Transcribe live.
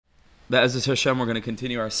Be'ezus Hashem, we're going to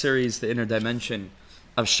continue our series, The Inner Dimension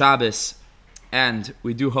of Shabbos, and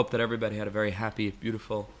we do hope that everybody had a very happy,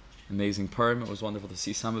 beautiful, amazing Purim. It was wonderful to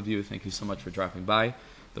see some of you. Thank you so much for dropping by.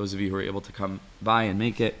 Those of you who were able to come by and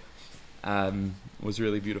make it, was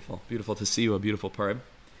really beautiful. Beautiful to see you, a beautiful Purim.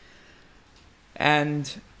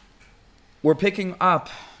 And we're picking up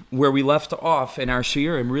where we left off in our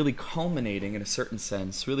shiurim, really culminating in a certain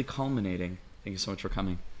sense, really culminating. Thank you so much for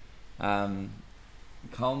coming.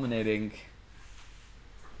 Culminating.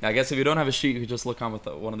 I guess if you don't have a sheet, you could just look on with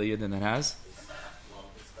one of the yidden that has.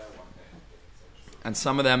 And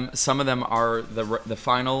some of them are the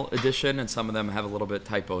final edition, and some of them have a little bit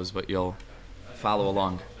typos, but you'll follow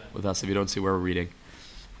along with us if you don't see where we're reading.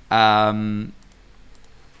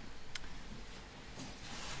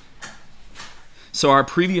 So our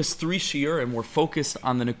previous three shiurim were focused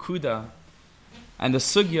on the Nakuda and the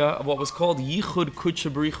sugya of what was called Yichud Kudsha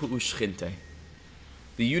B'richu U'Shchinte,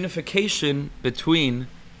 the unification between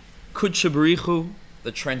Kudsha B'richu,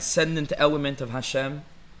 the transcendent element of Hashem,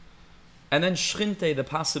 and then Shchinte, the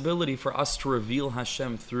possibility for us to reveal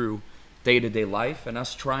Hashem through day-to-day life, and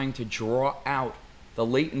us trying to draw out the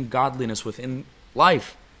latent godliness within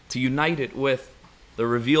life, to unite it with the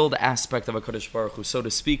revealed aspect of HaKadosh Baruch Hu, so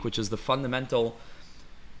to speak, which is the fundamental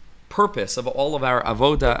purpose of all of our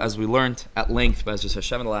avoda, as we learned at length by Be'ezus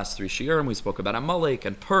Hashem in the last three shiurim. We spoke about Amalek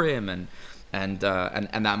and Purim and that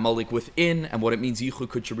Amalek within, and what it means Yichud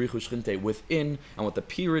Kudsha B'richu Shchinte within, and what the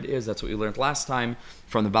period is. That's what we learned last time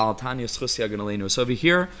from the Baal Tanya Schus Yagun Aleinu. So over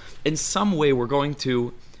here, in some way, we're going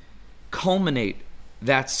to culminate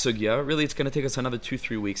that sugya. Really, it's going to take us another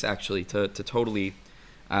 2-3 weeks actually to totally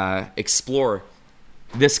explore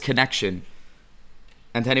this connection.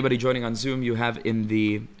 And to anybody joining on Zoom, you have in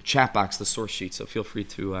the chat box the source sheet, so feel free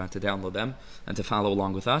to download them and to follow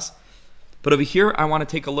along with us. But over here, I want to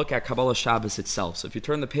take a look at Kabbalas Shabbos itself. So if you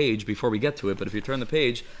turn the page, before we get to it, but if you turn the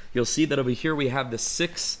page, you'll see that over here we have the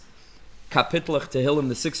 6 kapitlach Tehillim,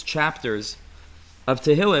 the 6 chapters of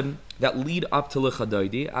Tehillim that lead up to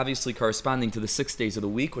L'Chadaydi, obviously corresponding to the 6 days of the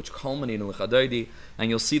week, which culminate in L'Chadaydi. And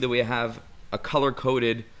you'll see that we have a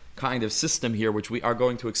color-coded kind of system here, which we are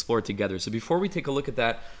going to explore together. So before we take a look at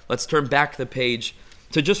that, let's turn back the page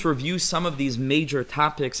to just review some of these major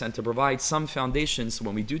topics and to provide some foundations so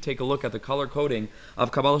when we do take a look at the color coding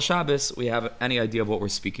of Kabbalas Shabbos, we have any idea of what we're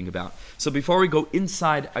speaking about. So before we go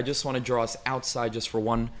inside, I just want to draw us outside just for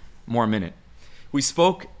one more minute. We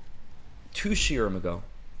spoke 2 shiurim ago,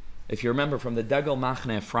 if you remember, from the Degel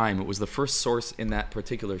Machne Ephraim. It was the first source in that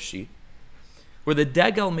particular sheet, where the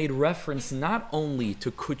Degel made reference not only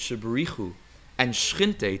to Kudsha B'richu and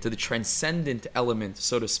Shchinte, to the transcendent element,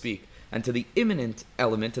 so to speak, and to the immanent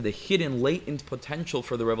element, to the hidden, latent potential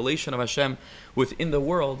for the revelation of Hashem within the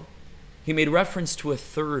world. He made reference to a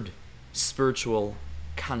third spiritual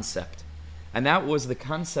concept, and that was the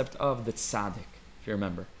concept of the tzaddik, if you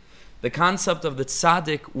remember. The concept of the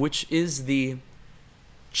tzaddik, which is the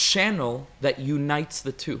channel that unites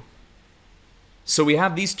the two. So we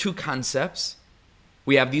have these two concepts.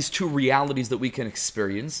 We have these two realities that we can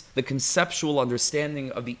experience. The conceptual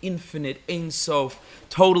understanding of the infinite, Ein Sof,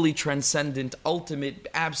 totally transcendent, ultimate,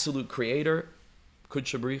 absolute creator,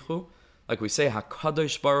 Kudsha B'richu. Like we say,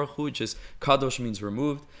 HaKadosh Baruch Hu, which is, Kadosh means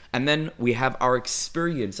removed. And then we have our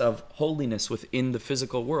experience of holiness within the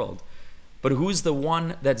physical world. But who's the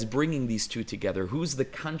one that's bringing these two together? Who's the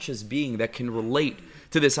conscious being that can relate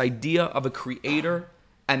to this idea of a creator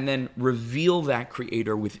and then reveal that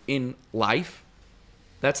creator within life?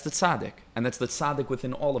 That's the tzaddik, and that's the tzaddik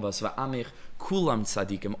within all of us. Va'amich kulam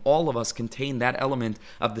tzaddikim. All of us contain that element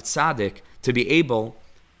of the tzaddik to be able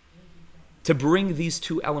to bring these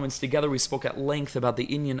two elements together. We spoke at length about the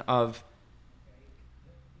inyan of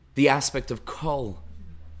the aspect of kol.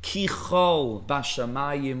 Ki chol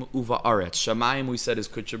b'shamayim uva'aretz. Shamayim, we said, is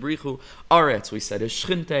Kudsha B'richu. Aretz, we said, is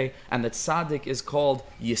Shchinte. And the tzaddik is called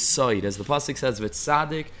Yisoid. As the pasuk says,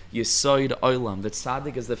 v'tzadik Yisoid olam. The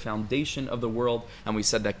tzaddik is the foundation of the world. And we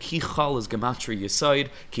said that Ki chol is gematria Yisoid.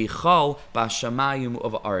 Ki chol b'shamayim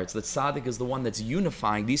uva'aretz. The tzaddik is the one that's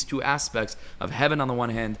unifying these two aspects of heaven on the one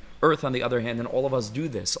hand, earth on the other hand. And all of us do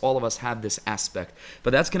this. All of us have this aspect. But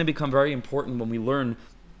that's going to become very important when we learn.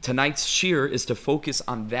 Tonight's shir is to focus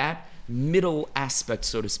on that middle aspect,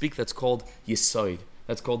 so to speak, that's called Yisoid.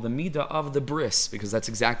 That's called the Midah of the bris, because that's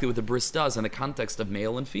exactly what the bris does in the context of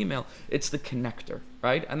male and female. It's the connector,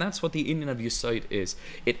 right? And that's what the inyan of Yisoid is.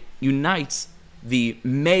 It unites the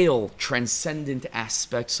male transcendent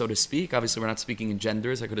aspect, so to speak. Obviously, we're not speaking in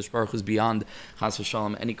genders. HaKadosh Baruch Hu is beyond, chas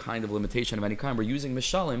v'shalom, any kind of limitation of any kind. We're using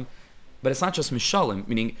mishalim But it's not just mishalim,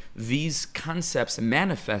 meaning these concepts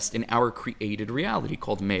manifest in our created reality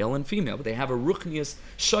called male and female. But they have a ruchnius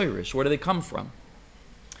shoirish. Where do they come from?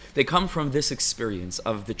 They come from this experience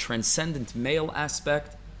of the transcendent male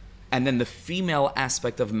aspect and then the female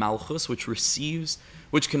aspect of Malchus, which receives,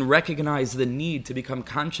 which can recognize the need to become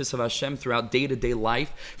conscious of Hashem throughout day-to-day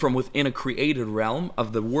life from within a created realm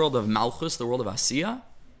of the world of Malchus, the world of Asiya.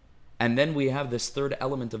 And then we have this third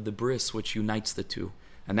element of the bris, which unites the two.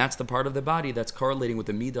 And that's the part of the body that's correlating with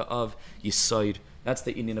the midah of Yisoid. That's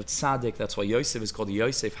the Indian of Tzaddik. That's why Yosef is called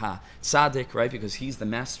Yosef Ha-Tzaddik, right? Because he's the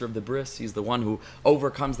master of the bris. He's the one who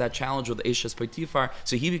overcomes that challenge with Eshes Potifar.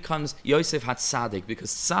 So he becomes Yosef Ha-Tzaddik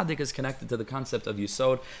because Tzaddik is connected to the concept of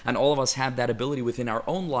Yisod. And all of us have that ability within our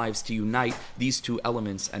own lives to unite these two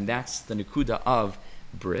elements. And that's the Nekuda of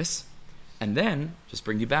bris. And then, just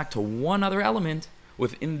bring you back to one other element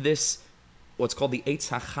within this, what's called the Eitz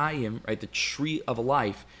HaChaim, right, the tree of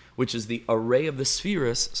life, which is the array of the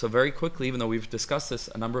spheres. So very quickly, even though we've discussed this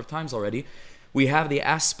a number of times already, we have the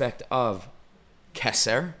aspect of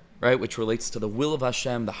Keser, right, which relates to the will of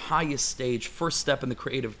Hashem, the highest stage, first step in the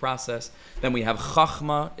creative process. Then we have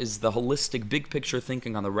Chachma, is the holistic, big picture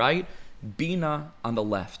thinking on the right, Bina on the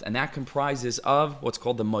left, and that comprises of what's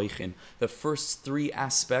called the Moichin, the first three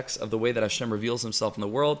aspects of the way that Hashem reveals himself in the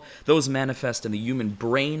world. Those manifest in the human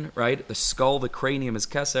brain, right? The skull, the cranium is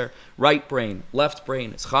Keser, right brain, left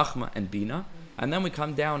brain is Chachma and Bina. And then we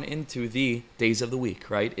come down into the days of the week,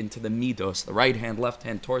 right? Into the midos, the right hand, left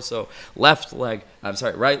hand, torso, right leg,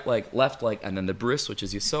 left leg, and then the bris, which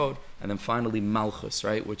is Yisod, and then finally Malchus,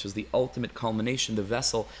 right? Which is the ultimate culmination, the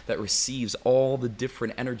vessel that receives all the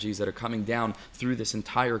different energies that are coming down through this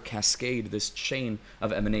entire cascade, this chain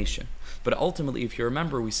of emanation. But ultimately, if you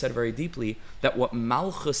remember, we said very deeply that what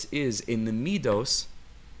Malchus is in the midos,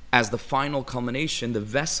 as the final culmination, the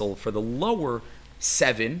vessel for the lower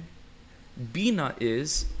seven, Bina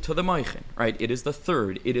is to the Moichin, right? It is the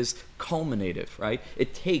third. It is culminative, right?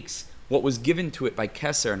 It takes what was given to it by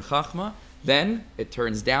Keser and Chachma, then it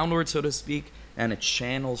turns downward, so to speak, and it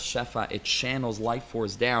channels Shefa, it channels life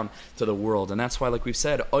force down to the world. And that's why, like we've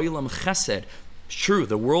said, Olam Chesed, it's true,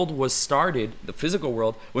 the world was started, the physical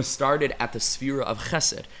world was started at the sphere of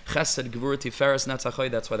Chesed. Chesed, Gevurah, Tiferes, Netzach,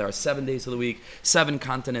 that's why there are 7 days of the week, 7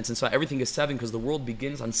 continents, and so everything is 7 because the world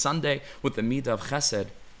begins on Sunday with the Midah of Chesed.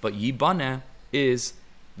 But Yibane is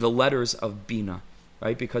the letters of Bina,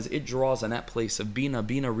 right? Because it draws on that place of Bina.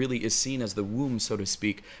 Bina really is seen as the womb, so to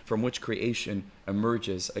speak, from which creation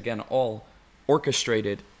emerges. Again, all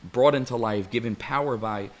orchestrated, brought into life, given power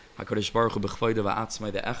by HaKadosh Baruch Hu b'chvoido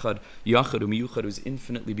v'atzmai, the Echad, Yachad u'miyuchad, who's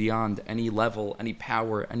infinitely beyond any level, any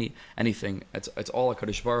power, anything. It's all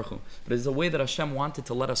HaKadosh Baruch Hu. But it's a way that Hashem wanted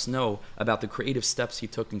to let us know about the creative steps he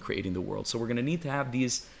took in creating the world. So we're going to need to have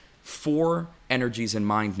these 4 energies in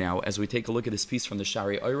mind now as we take a look at this piece from the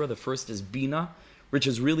Shari Oira. The first is Bina, which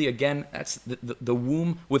is really, again, that's the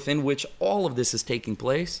womb within which all of this is taking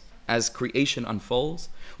place as creation unfolds.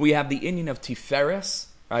 We have the Indian of Tiferes,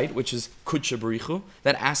 right, which is Kudsha B'richu,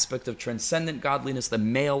 that aspect of transcendent godliness, the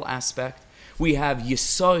male aspect. We have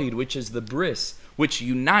Yisoid, which is the bris, which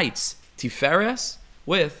unites Tiferes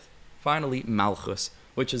with, finally, Malchus,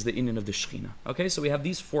 which is the Indian of the Shechina. Okay, so we have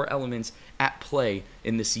these 4 elements at play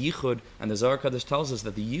in this Yichud, and the Zohar Kadosh tells us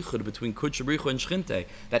that the Yichud between Kudsha B'richu and Shechinte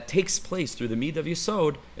that takes place through the Midah of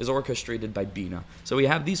Yisod is orchestrated by Bina. So we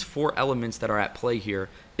have these 4 elements that are at play here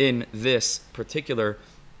in this particular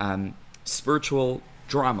spiritual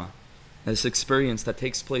drama, this experience that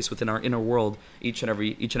takes place within our inner world each and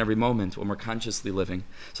every moment when we're consciously living.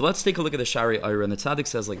 So let's take a look at the Shari Oira, and the Tzaddik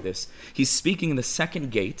says like this. He's speaking in the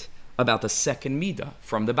second gate about the second midah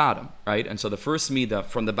from the bottom, right? And so the first midah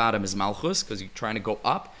from the bottom is Malchus, because you're trying to go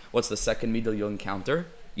up. What's the second midah you'll encounter?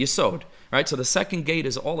 Yisod, right? So the second gate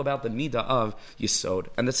is all about the midah of Yisod.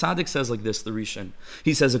 And the Tzaddik says like this, the Rishon.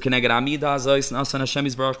 He says,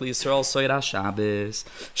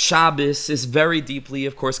 Shabbos is very deeply,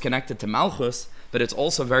 of course, connected to Malchus, but it's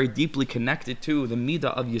also very deeply connected to the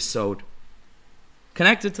midah of Yisod.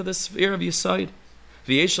 Connected to the sphere of Yisod.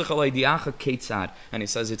 And he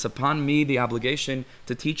says, it's upon me the obligation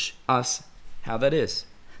to teach us how that is.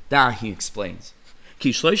 There he explains.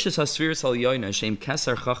 These first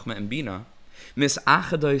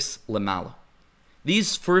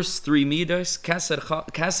 3 midas, Keser,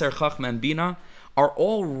 Chachma, and Bina, are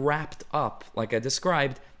all wrapped up, like I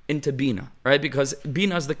described, into Bina, right? Because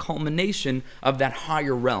Bina is the culmination of that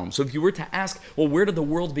higher realm. So if you were to ask, well, where did the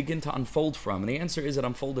world begin to unfold from? And the answer is it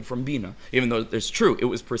unfolded from Bina, even though it's true. It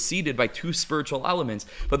was preceded by two spiritual elements,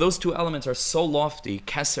 but those two elements are so lofty,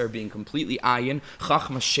 Keser being completely ayin,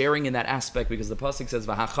 Chachma sharing in that aspect, because the Pasuk says,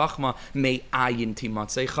 V'ha-Chachma me ayin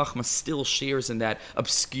timatzeh. Chachma still shares in that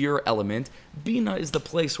obscure element. Bina is the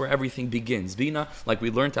place where everything begins. Bina, like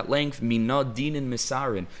we learned at length, Mina dinin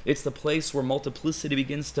misarin. It's the place where multiplicity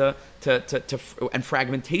begins to and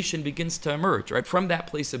fragmentation begins to emerge, right? From that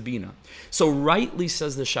place of Bina. So rightly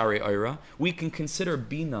says the Shari Oira, we can consider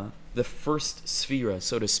Bina the first sphera,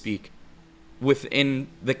 so to speak, within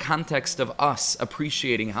the context of us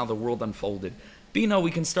appreciating how the world unfolded. Bina,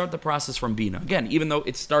 we can start the process from Bina. Again, even though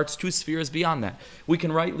it starts two spheres beyond that, we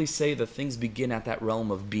can rightly say that things begin at that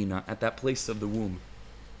realm of Bina, at that place of the womb.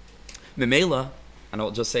 Memela, and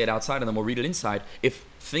I'll just say it outside and then we'll read it inside, if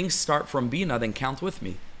things start from Bina, then count with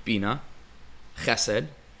me. Bina, Chesed,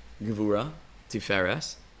 Gevura,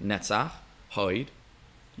 Tiferes, Netzach, Hoid,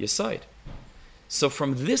 Yesod. So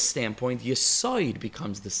from this standpoint, Yesod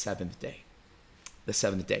becomes the seventh day. The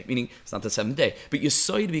seventh day, meaning it's not the seventh day, but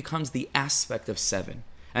Yesod becomes the aspect of seven.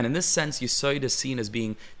 And in this sense, Yesod is seen as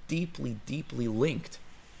being deeply, deeply linked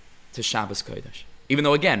to Shabbos Kodesh. Even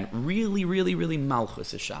though, again, really, really, really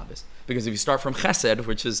Malchus is Shabbos. Because if you start from Chesed,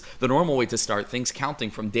 which is the normal way to start things,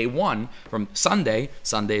 counting from day one, from Sunday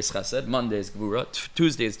is Chesed, Monday is Gevura,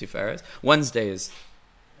 Tuesday is Tiferes, Wednesday is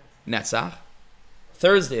Netzach,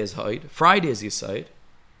 Thursday is Hoid, Friday is Yesod,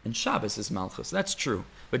 and Shabbos is Malchus. That's true.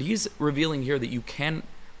 But he's revealing here that you can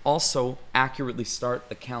also accurately start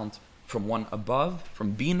the count from one above,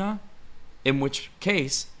 from Bina, in which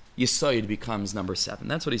case Yesod becomes number 7.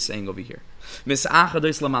 That's what he's saying over here. And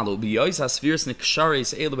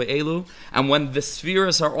when the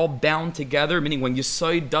spheres are all bound together, meaning when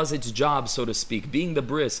Yesod does its job, so to speak, being the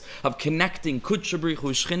bris of connecting Kutchabrichu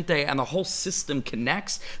Shchinte, and the whole system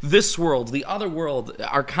connects, this world, the other world,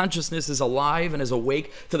 our consciousness is alive and is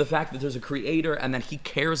awake to the fact that there's a creator and that he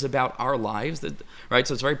cares about our lives, right?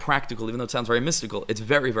 So it's very practical, even though it sounds very mystical. It's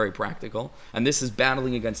very, very practical. And this is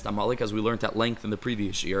battling against Amalek, as we learned at length in the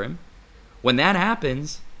previous year. When that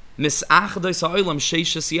happens, right? Bina im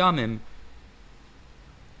sheish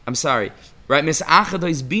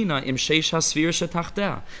hasfir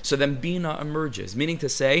shetachteh. So then Bina emerges, meaning to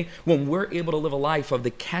say, when we're able to live a life of the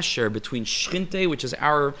kesher between Shchinte, which is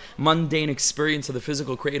our mundane experience of the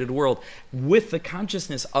physical created world, with the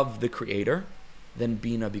consciousness of the Creator, then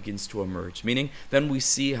Bina begins to emerge. Meaning, then we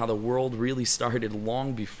see how the world really started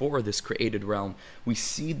long before this created realm. We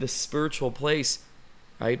see the spiritual place,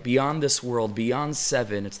 right? Beyond this world, beyond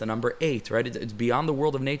 7, it's the number 8, right? It's beyond the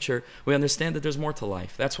world of nature. We understand that there's more to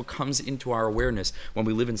life. That's what comes into our awareness when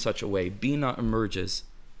we live in such a way. Bina emerges.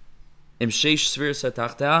 Until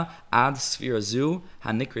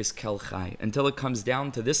it comes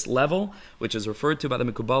down to this level, which is referred to by the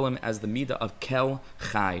Mekubalim as the Midah of Kel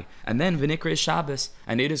Chai. And then V'nikre Shabbos,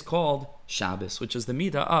 and it is called Shabbos, which is the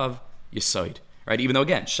Midah of Yesod. Right? Even though,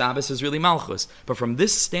 again, Shabbos is really Malchus. But from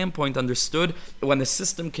this standpoint, understood, when the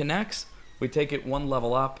system connects, we take it one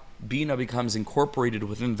level up, Bina becomes incorporated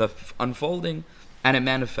within the unfolding, and it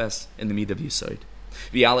manifests in the Midah of Yesod.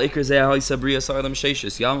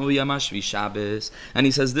 And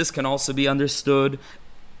he says this can also be understood,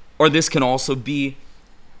 or this can also be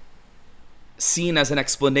seen as an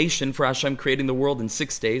explanation for Hashem creating the world in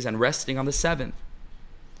 6 days and resting on the 7th.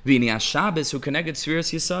 Shabbos, who connected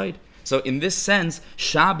Sfiras Yesod. So in this sense,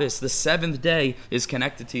 Shabbos, the 7th day, is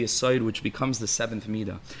connected to Yesod, which becomes the 7th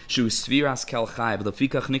Midah. Shu Sfiras Kel Chai,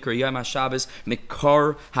 V'lefikach Nikra Yom HaShabbos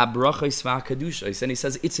Mikar HaBrachos VaKadushos. And he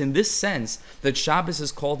says it's in this sense that Shabbos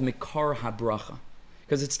is called Mikar HaBracha.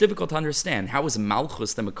 Because it's difficult to understand. How is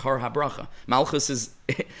Malchus the Makar HaBracha? Malchus is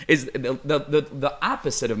the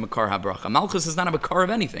opposite of Makar HaBracha. Malchus is not a Makar of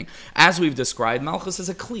anything. As we've described, Malchus is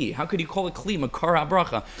a Kli. How could you call a Kli Makar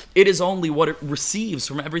HaBracha? It is only what it receives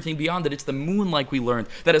from everything beyond it. It's the moon, like we learned,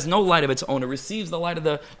 that has no light of its own. It receives the light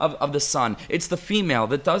of the sun. It's the female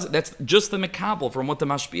that's just the Mekabel from what the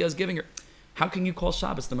Mashpia is giving her. How can you call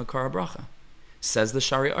Shabbos the Makar HaBracha? Says the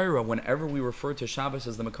Shari Oira, whenever we refer to Shabbos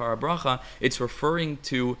as the Makar HaBracha, it's referring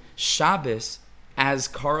to Shabbos as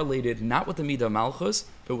correlated not with the Midah of Malchus,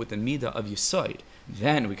 but with the Midah of Yesod.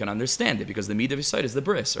 Then we can understand it, because the Midah of Yesod is the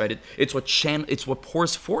bris, right? It's what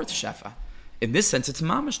pours forth Shefa. In this sense, it's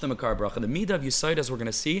mamash the Makar HaBracha. The Midah of Yesod, as we're going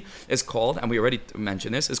to see, is called, and we already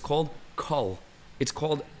mentioned this, is called Kol. It's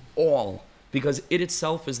called all, because it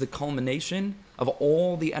itself is the culmination of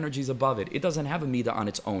all the energies above it. It doesn't have a midah on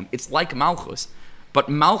its own. It's like Malchus. But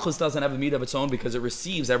Malchus doesn't have a midah of its own because it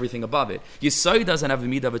receives everything above it. Yesod doesn't have a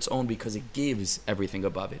midah of its own because it gives everything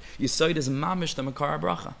above it. Yesod is mamish the Makar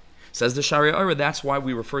HaBracha. Says the Shari Ora, that's why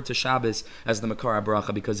we refer to Shabbos as the Makar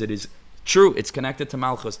HaBracha, because it is true, it's connected to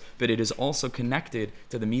Malchus, but it is also connected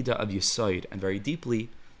to the midah of Yesod. And very deeply,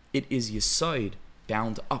 it is Yesod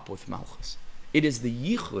bound up with Malchus. It is the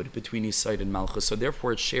yichud between Yesod and Malchus, so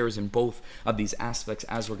therefore it shares in both of these aspects,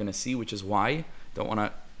 as we're going to see, which is why, don't want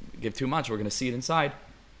to give too much, we're going to see it inside.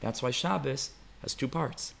 That's why Shabbos has two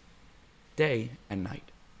parts, day and night.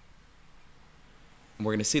 And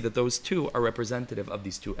we're going to see that those two are representative of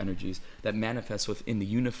these two energies that manifest within the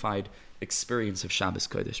unified experience of Shabbos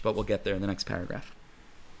Kodesh. But we'll get there in the next paragraph.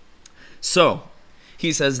 So,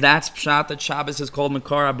 he says that's pshat that Shabbos is called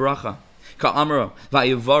Makar HaBracha. Ka'amro,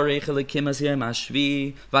 vayivarech elikim asiyam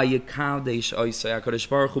ashvi, vayikadesh oisei. HaKadosh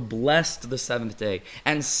Baruch Hu blessed the seventh day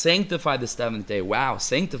and sanctified the seventh day. Wow,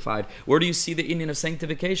 sanctified. Where do you see the Indian of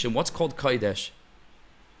sanctification? What's called Kodesh?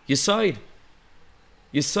 Yesod.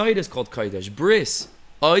 Yesod is called Kodesh. Bris.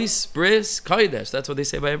 Ois, bris, Kodesh. That's what they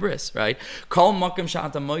say by a bris, right? Kol makom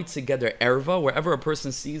sha'ata moitzi geder erva. Wherever a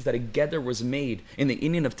person sees that a geder was made in the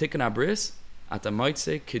Indian of tikkun abris, ata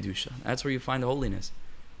moitzi kedusha. That's where you find the holiness.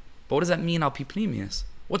 But what does that mean al pi pnimius?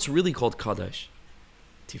 What's really called Kadosh?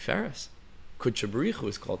 Tiferes. Kudsha B'richu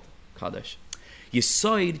is called Kadosh.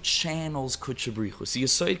 Yesod channels Kudsha B'richu. So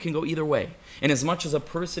Yesod can go either way. And as much as a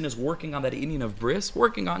person is working on that Indian of bris,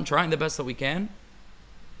 working on trying the best that we can,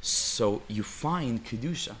 so you find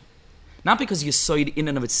Kedusha. Not because Yesod in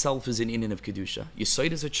and of itself is an Indian of Kedusha.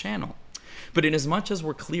 Yesod is a channel. But in as much as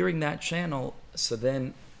we're clearing that channel, so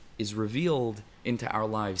then is revealed into our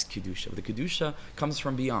lives Kedusha. The Kedusha comes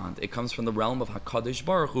from beyond. It comes from the realm of HaKadosh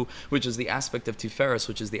Baruch Hu, which is the aspect of Tiferes,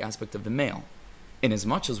 which is the aspect of the male. In as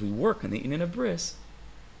much as we work on the Inyan of Bris,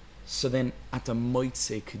 so then Ata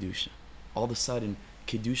Moitze Kedusha. All of a sudden,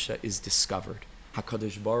 Kedusha is discovered.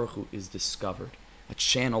 HaKadosh Baruch Hu is discovered. A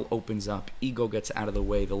channel opens up, ego gets out of the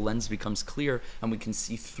way, the lens becomes clear, and we can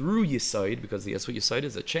see through Yesod, because that's what Yesod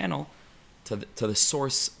is, a channel, to the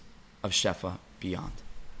source of Shefa beyond.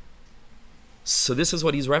 So this is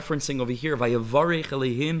what he's referencing over here. Vayavarech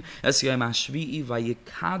Elohim es yom hashvi'i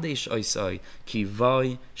vayikadesh oisai ki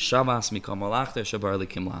vay Shabbos mikol malachta shabar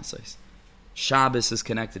likim lasais. Shabbos is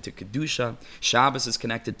connected to Kedusha. Shabbos is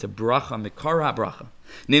connected to Bracha, Mikar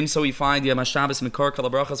HaBracha. So we find Yom HaShabbos Mikar Kol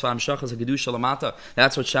HaBrachas V'Hamshachas HaKedusha Lamata.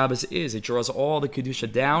 That's what Shabbos is. It draws all the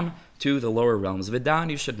Kedusha down to the lower realms.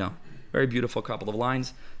 V'dan, you should know. Very beautiful couple of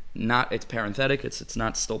lines. It's parenthetic, it's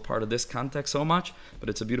not still part of this context so much, but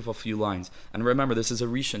it's a beautiful few lines. And remember, this is a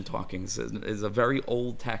Rishon talking. It's a very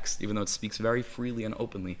old text, even though it speaks very freely and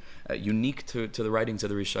openly, unique to the writings of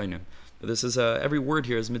the Rishonim. This is every word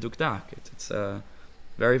here is midukdak. It's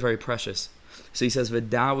very, very precious. So he says,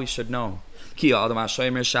 "V'da, we should know ki adam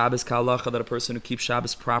hashomer Shabbos kalacha, that a person who keeps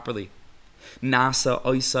Shabbos properly. Nasa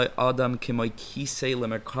oisai adam kimoy kisei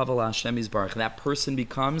lemerkaval Hashem yisbarach. That person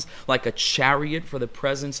becomes like a chariot for the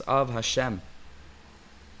presence of Hashem.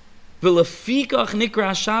 V'lefikach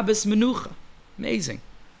nikra Shabbos menucha. Amazing.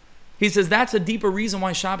 He says that's a deeper reason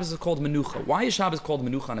why Shabbos is called menucha. Why is Shabbos called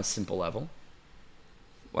menucha on a simple level?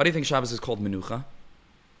 Why do you think Shabbos is called menucha?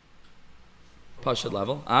 Pashut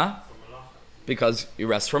level, Because you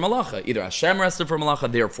rest from malacha. Either Hashem rested from malacha,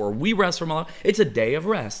 therefore we rest from malacha. It's a day of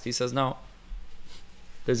rest. He says no.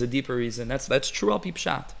 There's a deeper reason. That's true al pi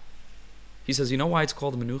pshat. He says, you know why it's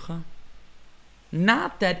called menucha?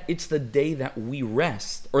 Not that it's the day that we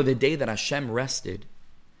rest or the day that Hashem rested.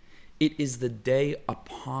 It is the day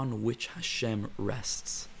upon which Hashem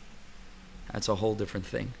rests. That's a whole different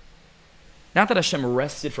thing. Not that Hashem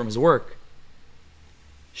rested from his work.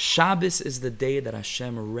 Shabbos is the day that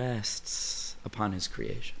Hashem rests upon his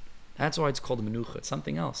creation. That's why it's called menucha. It's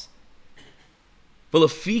something else.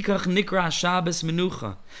 V'lefikach nikra Shabbos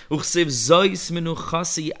menucha, uchsev zois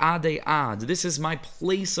menuchasi adei ad. This is my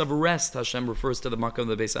place of rest. Hashem refers to the Makkah of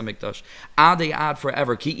the Beis Hamikdash. Adei ad,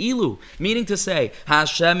 forever. Ki ilu, meaning to say,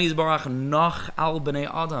 Hashem yisbarach noch al bnei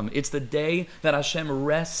Adam. It's the day that Hashem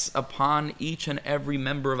rests upon each and every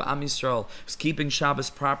member of Am Yisrael who's keeping Shabbos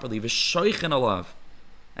properly. V'shoichen alav,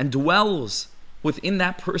 and dwells within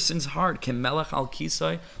that person's heart. Kemelech al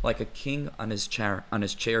kisai, like a king on his chariot,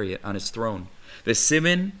 on his throne. The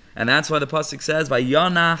simin, and that's why the pasuk says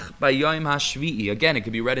Vayanach Bayom Hashvi'i. Again, it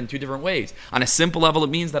could be read in two different ways. On a simple level, it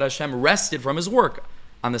means that Hashem rested from his work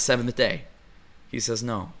on the seventh day. He says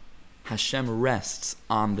no, Hashem rests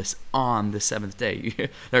on the seventh day.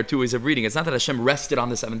 There are two ways of reading. It's not that Hashem rested on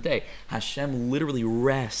the seventh day. Hashem literally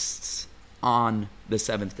rests on the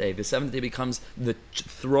seventh day. The seventh day becomes the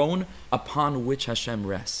throne upon which Hashem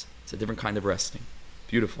rests. It's a different kind of resting.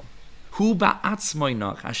 Beautiful. Hu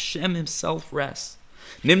ba'atzmoinach. Hashem himself rests.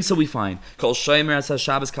 Nimsa we find. Kol shomer as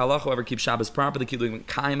Shabbos kalach, whoever keeps Shabbos properly, kilu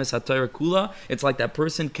kaimas haTorah kula. It's like that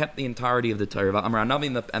person kept the entirety of the Torah. And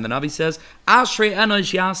the Navi says, Ashrei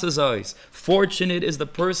enosh yasa zois. Fortunate is the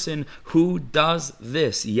person who does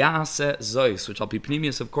this. Yasa zois, which I'll be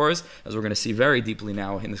pneumius, of course, as we're going to see very deeply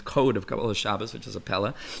now in this code of Kabbalas Shabbos, which is a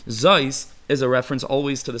pella. Zois is a reference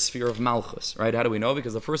always to the sphere of Malchus, right? How do we know?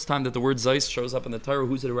 Because the first time that the word zois shows up in the Torah,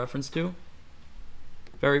 who's it a reference to?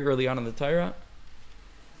 Very early on in the Torah.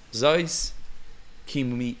 Zois,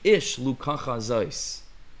 kimi ish lukacha zois.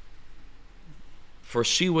 For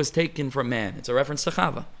she was taken from man. It's a reference to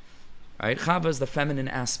Chava. Right? Chava is the feminine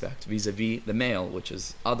aspect vis-a-vis the male, which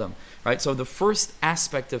is Adam. Right? So the first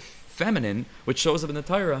aspect of feminine, which shows up in the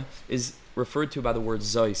Torah, is referred to by the word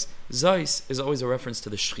zois. Zois is always a reference to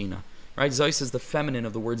the Shechina. Right? Zois is the feminine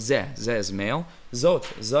of the word zeh. Zeh is male. Zot,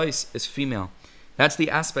 zois is female. That's the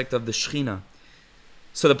aspect of the Shechina.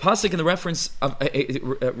 So the pasuk in the reference of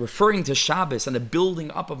referring to Shabbos and the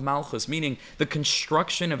building up of Malchus, meaning the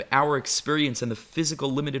construction of our experience and the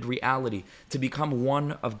physical limited reality to become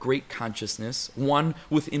one of great consciousness, one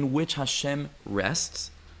within which Hashem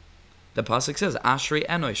rests. The pasuk says, Ashrei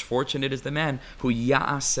enosh, fortunate is the man who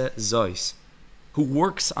ya'aseh zois, who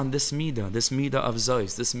works on this midah of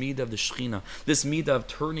zois, this midah of the Shechina, this midah of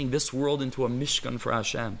turning this world into a mishkan for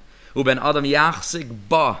Hashem. Uben Adam yachzik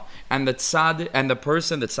ba, and the tzaddik, and the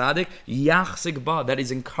person, the tzaddik, yachzik ba, that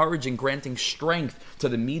is encouraging, granting strength to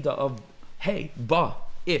the midah of hey, ba,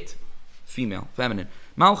 it, female, feminine,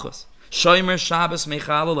 malchus. Shomer Shabbos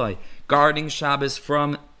mechalalai, guarding Shabbos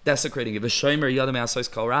from desecrating it. V'shomer yadam asois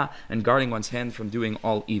kol ra, and guarding one's hand from doing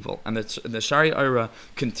all evil. And the Shari Ira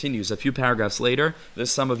continues a few paragraphs later.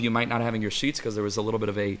 This some of you might not have in your sheets because there was a little bit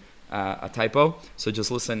of a typo, so just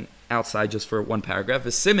listen outside just for one paragraph.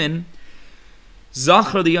 V'simin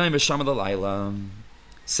zachar liyayim v'shamar l'layla,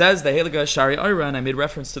 says the Heliga Shari Ira, and I made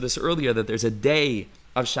reference to this earlier, that there's a day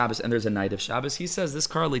of Shabbos and there's a night of Shabbos. He says this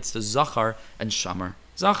correlates to zachar and shamar.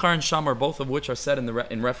 Zachar and shamar, both of which are said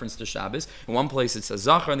in reference to Shabbos. In one place it says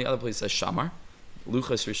zachar, and the other place it says shamar.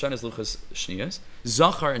 Luchas Rishon is Luchas Shniyas.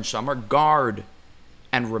 Zachar and shamar, guard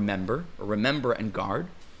and remember, or remember and guard.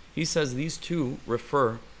 He says these two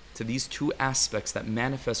refer to these two aspects that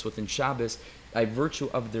manifest within Shabbos by virtue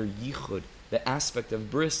of their yichud, the aspect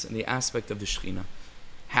of bris and the aspect of the Shechina.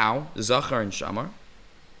 How? Zachar and Shamar.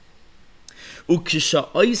 Ukisha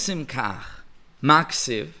oisim kach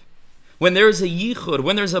maksiv. When there is a yichud,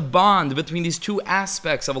 when there's a bond between these two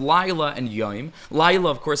aspects of Laila and Yom,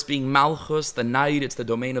 Laila, of course, being Malchus, the night, it's the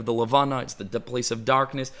domain of the Levana, it's the place of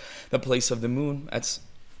darkness, the place of the moon, that's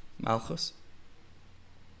Malchus.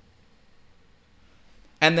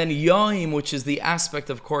 And then Yom, which is the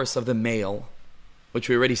aspect, of course, of the male, which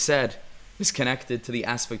we already said is connected to the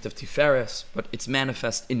aspect of Tiferes, but it's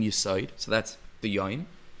manifest in Yesod, so that's the Yom.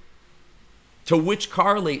 To which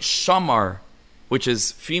correlate Shamar, which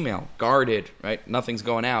is female, guarded, right? Nothing's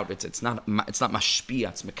going out. It's not mashpia,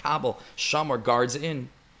 it's mekabel. Shamar guards in.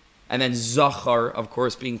 And then Zachar, of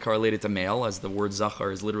course, being correlated to male, as the word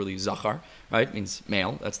Zachar is literally Zachar, right? It means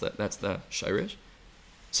male. That's the Shirish.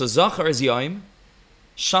 So Zachar is Yom.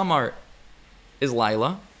 Shamar is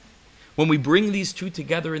Laila. When we bring these two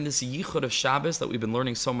together in this yichud of Shabbos that we've been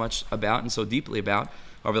learning so much about and so deeply about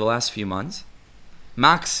over the last few months,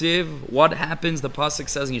 Maksiv, what happens? The pasuk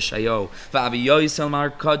says in Yeshayahu,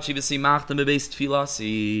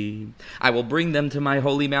 I will bring them to my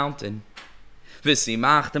holy mountain,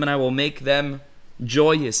 and I will make them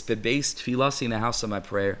joyous, bebeis tfilasi, in the house of my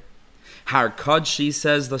prayer. Har Kadshi,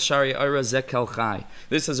 says the Shari Ira, Zekel Chai.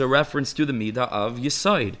 This is a reference to the Midah of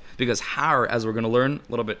Yesod, because Har, as we're going to learn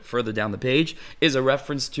a little bit further down the page, is a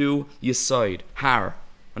reference to Yesod. Har.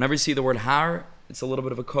 Whenever you see the word Har, it's a little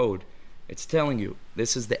bit of a code. It's telling you,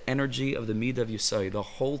 this is the energy of the Midah of Yesod. The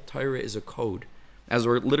whole Torah is a code, as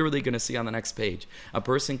we're literally going to see on the next page. A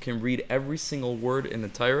person can read every single word in the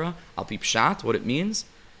Torah, al pi pshat, what it means,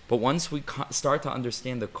 but once we start to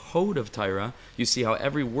understand the code of Torah, you see how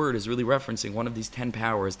every word is really referencing one of these 10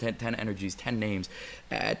 powers, 10 energies, 10 names,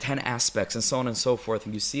 10 aspects, and so on and so forth.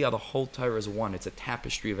 And you see how the whole Torah is one. It's a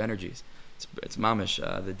tapestry of energies. It's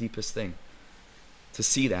mamish, the deepest thing, to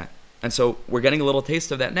see that. And so we're getting a little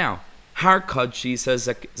taste of that now. Har Kadshi, says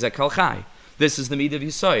Zekal Chai. This is the Midah of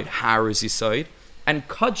Yesod. Har is Yesod. And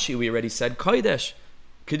Kadshi, we already said, Kodesh,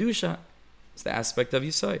 Kedusha. It's the aspect of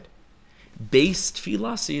Yesod. Based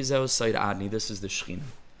Tfilasi is outside Adni. This is the Shechina.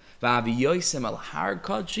 V'avi Yosem al Har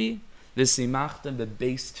Kadshi. V'simachtem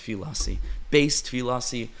bebeis tfilasi. Beis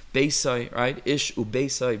tfilasi, beisai, right? Ish u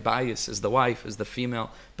beisai, bayis is the wife, is the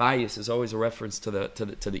female. Bayis is always a reference to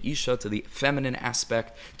the isha, to the feminine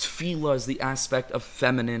aspect. Tfila is the aspect of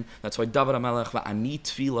feminine. That's why David HaMelech, va'ani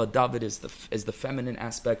tfila, David is the feminine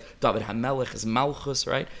aspect. David HaMelech is malchus,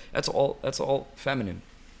 right? That's all feminine.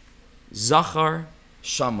 Zachar,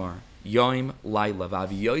 shamar, yoim, laila,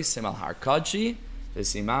 v'aviyosim al har kadshi,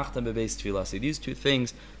 v'simachtem bebeis tfilasi. These two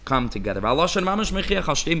things come together. He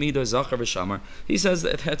says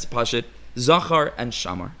that that's pashit, Zachar and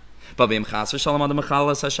Shamar. But the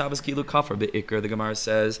Gemara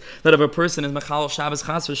says that if a person is mechal Shabbos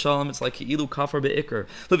chas v'shalom, it's like ilu kafar be'ikr.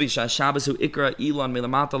 Shabbos hu ikra ilan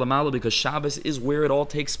milamata lamala, because Shabbos is where it all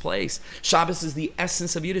takes place. Shabbos is the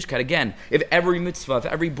essence of Yiddishkeit. Again, if every mitzvah, if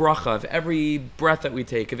every bracha, if every breath that we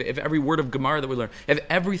take, if every word of Gemara that we learn, if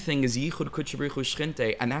everything is yichud kutchabrichu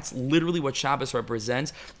shchinte, and that's literally what Shabbos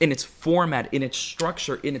represents in its format, in its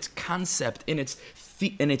structure, in its concept, in its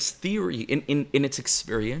theory, in its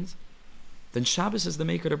experience, then Shabbos is the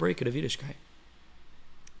maker to break it of Yiddishkeit.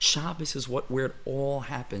 Shabbos is where it all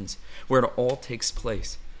happens, where it all takes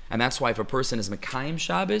place. And that's why if a person is Mekayim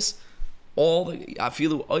Shabbos, all the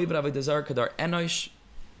afilu oiv avodah kadar enosh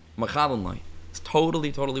machalon loy, it's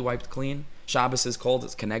totally wiped clean. Shabbos is called,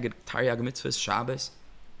 it's keneged taryag mitzvahs, Shabbos.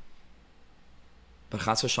 But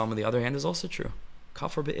chas v'shalom, on the other hand, is also true.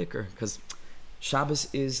 Kafar be'ikr, because Shabbos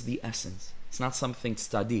is the essence. It's not something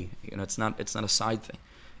tzadi. It's not a side thing.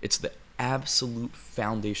 It's the absolute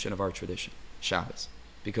foundation of our tradition, Shabbos,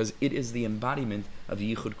 because it is the embodiment of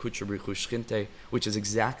Yichud Kutcher B'Richu Shchinte, which is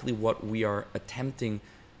exactly what we are attempting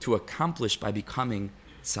to accomplish by becoming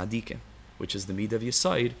tzaddikim, which is the midah of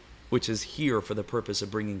Yesod, which is here for the purpose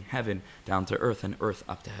of bringing heaven down to earth and earth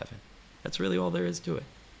up to heaven. That's really all there is to it.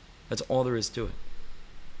 That's all there is to it.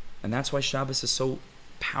 And that's why Shabbos is so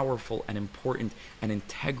powerful and important and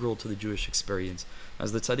integral to the Jewish experience.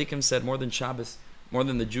 As the tzaddikim said, more than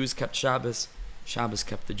the Jews kept Shabbos, Shabbos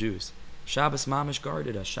kept the Jews. Shabbos mamish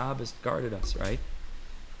guarded us. Shabbos guarded us, right?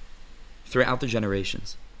 Throughout the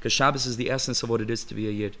generations. Because Shabbos is the essence of what it is to be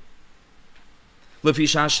a Yid.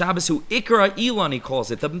 Lefisha Shabbos hu ikra ilan, he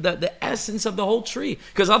calls it, the essence of the whole tree.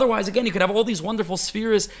 Because otherwise, again, you could have all these wonderful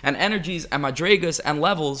spheres and energies and madregas and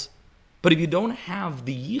levels, but if you don't have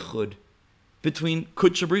the yichud between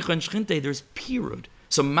Kutcha B'Richa and Shchinte, there's pirud.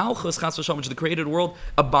 So Malchus, Chas v'Shalom, which is the created world,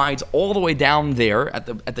 abides all the way down there at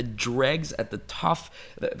the dregs, at the tough,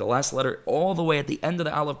 the last letter, all the way at the end of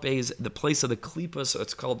the Aleph Beis, the place of the Klipa, so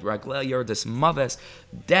it's called Raglei Yerdis Maves,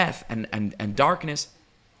 death and darkness,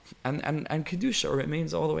 and Kedusha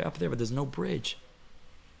remains all the way up there, but there's no bridge.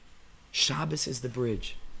 Shabbos is the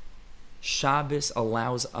bridge. Shabbos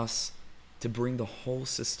allows us to bring the whole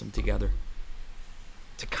system together,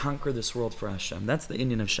 to conquer this world for Hashem. That's the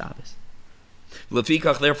Indian of Shabbos.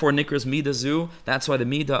 Lefikach, therefore, Nikras Midah Zu, that's why the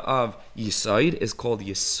Midah of Yesod is called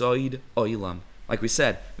Yesod Oilam. Like we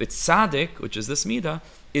said, Vitzadik, which is this Midah,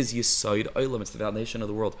 is Yesod Oilam. It's the foundation of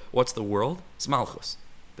the world. What's the world? It's Malchus.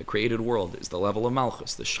 The created world is the level of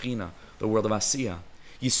Malchus, the Shechina, the world of Asiyah.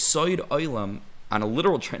 Yesod Oilam, on a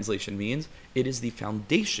literal translation, means it is the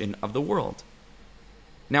foundation of the world.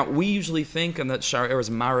 Now, we usually think, and that Shar is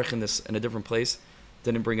Marich in a different place,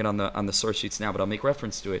 didn't bring it on the source sheets now, but I'll make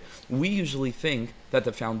reference to it. We usually think that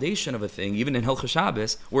the foundation of a thing, even in Hilchos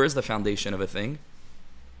Shabbos, where is the foundation of a thing?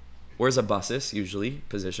 Where's a basis usually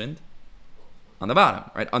positioned? On the bottom,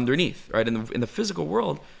 right? Underneath, right? In the physical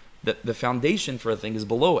world, the foundation for a thing is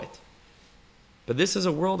below it. But this is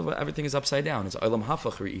a world where everything is upside down. It's Olam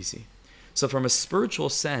Hafach Re'isi. So from a spiritual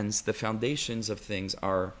sense, the foundations of things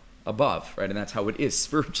are above, right? And that's how it is,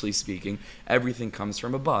 spiritually speaking. Everything comes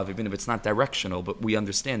from above, even if it's not directional, but we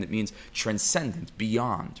understand it means transcendent,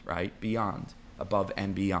 beyond, right? Beyond, above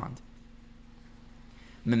and beyond.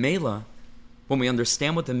 Memela, when we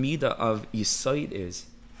understand what the midah of Yesod is,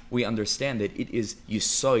 we understand that it is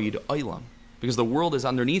Yesod Olam, because the world is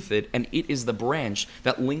underneath it, and it is the branch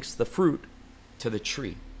that links the fruit to the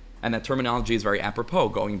tree. And that terminology is very apropos,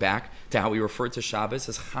 going back to how we refer to Shabbos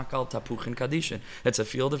as Chakal Tapuchin Kadishin. It's a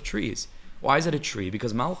field of trees. Why is it a tree?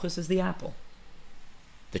 Because Malchus is the apple.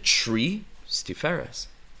 The tree is Tiferes.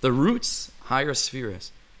 The roots, higher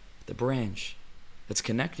spheres. The branch that's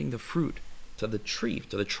connecting the fruit to the tree,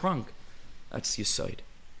 to the trunk, that's Yesod.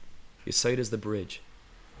 Yesod is the bridge.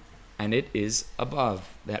 And it is above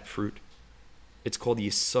that fruit. It's called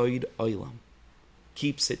Yesod Olam.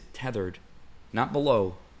 Keeps it tethered, not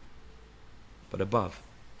below, but above.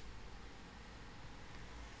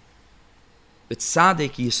 It's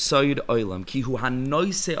Tzaddik Yesod Olam, ki hu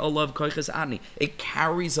hanoise olav koiches ani. It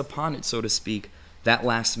carries upon it, so to speak, That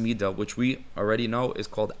last midah, which we already know is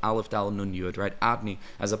called Aleph Dal Nun Yud, right? Adni,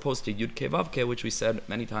 as opposed to Yud Ke Vav Ke, which we said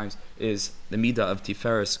many times is the midah of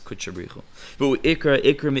Tiferes Kutcher Brichu.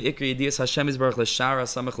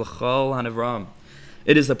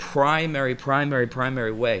 It is the primary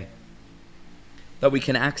way that we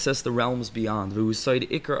can access the realms beyond.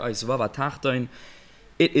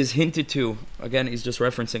 It is hinted to, again, he's just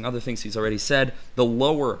referencing other things he's already said, the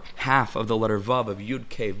lower half of the letter Vav of Yud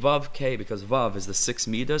Ke Vav Ke, because Vav is the 6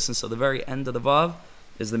 midas, and so the very end of the Vav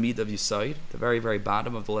is the midah of Yesod, the very, very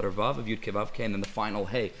bottom of the letter Vav of Yud Ke Vav Ke, and then the final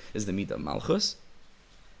He is the midah of Malchus.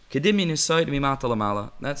 Kedim Yesod mimata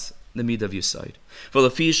lamala. That's the midah of Yesod.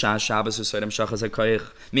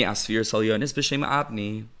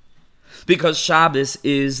 Because Shabbos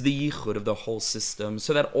is the yichud of the whole system,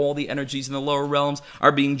 so that all the energies in the lower realms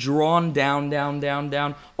are being drawn down,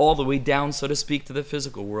 all the way down, so to speak, to the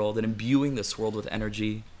physical world, and imbuing this world with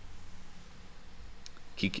energy.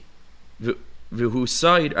 Right? Shabbos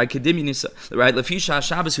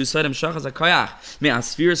husaydem shachas hakoyach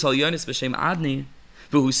me'asfiras halyonis b'shem adni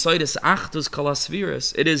v'husaydis achdus kol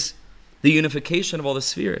hasfiras. It is the unification of all the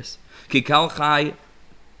spheres. Kikal chai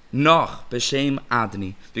noch b'shem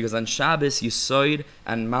adni, because on Shabbos Yesod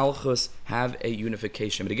and Malchus have a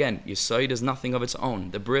unification. But again, Yesod is nothing of its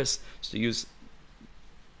own. The bris, to use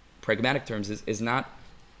pragmatic terms, is not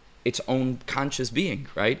its own conscious being,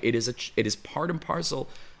 right? It is part and parcel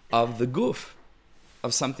of the guf,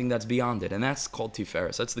 of something that's beyond it, and that's called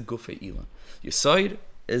Tiferes. That's the guf ha'ila. Yesod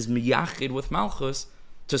is miyachid with Malchus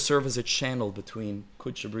to serve as a channel between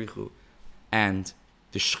Kutsh Brichu and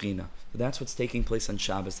the Shechina. That's what's taking place on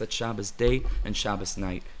Shabbos. That's Shabbos day and Shabbos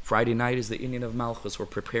night. Friday night is the Inyan of Malchus. We're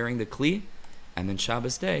preparing the Kli, and then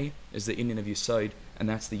Shabbos day is the Inyan of Yesod, and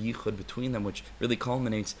that's the yichud between them, which really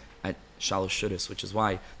culminates at Shalosh Shudas, which is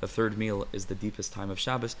why the third meal is the deepest time of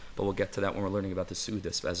Shabbos, but we'll get to that when we're learning about the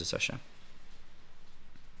Sudas, Be'ezus Hashem.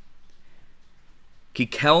 Ki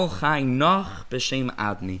kel chai noch b'shem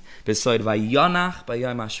adni, b'soid vayonach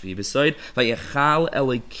b'yom hashvi, b'soid vayechal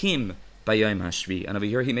Elokim b'yom hashvi. And over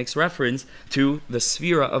here he makes reference to the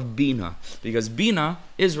Sphira of Bina, because Bina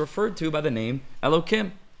is referred to by the name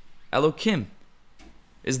Elokim. Elokim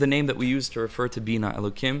is the name that we use to refer to Bina.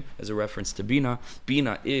 Elokim is a reference to Bina.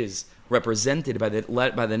 Bina is represented by the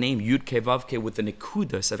name Yud Ke Vav Ke with the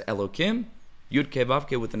Nekudas of Elokim. Yud Ke Vav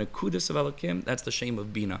Ke with the Nekudas of Elokim, that's the shame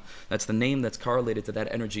of Bina. That's the name that's correlated to that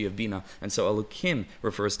energy of Bina. And so Elokim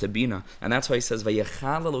refers to Bina. And that's why he says,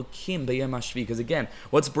 Vayechal Elokim b'yom hashvi. Because again,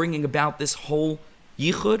 what's bringing about this whole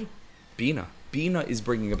yichud? Bina. Bina is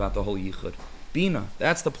bringing about the whole yichud. Bina.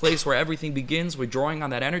 That's the place where everything begins. We're drawing on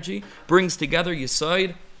that energy. Brings together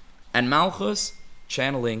Yesod and Malchus,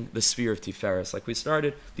 channeling the sphere of Tiferes. Like we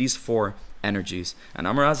started, these four energies. And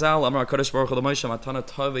Amar Azal, Amar HaKadosh Baruch Hu L'Moshe, Matana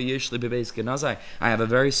Tova Yesh Li Bebeis Genazai. I have a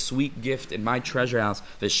very sweet gift in my treasure house.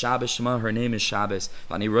 The Shabbos Shema, her name is Shabbos.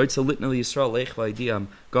 V'ani roitza litna Yisrael lech v'idiyam.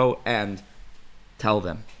 Go and tell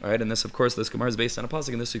them. All right, and this, of course, this Gemara is based on a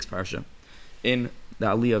pasuk in this week's parsha, in the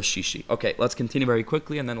Aliyah of Shishi. Okay, let's continue very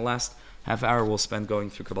quickly, and then the last half hour we'll spend going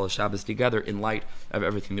through Kabbalas Shabbos together in light of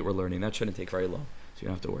everything that we're learning. That shouldn't take very long, so you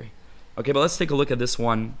don't have to worry. Okay, but let's take a look at this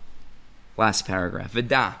one last paragraph.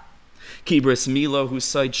 V'da. Ki bris Mila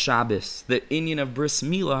husayd Shabbos. The inyan of bris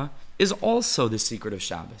Mila is also the secret of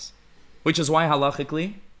Shabbos, which is why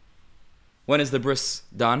halachically, when is the bris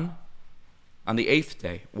done? On the 8th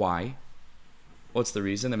day. Why? What's the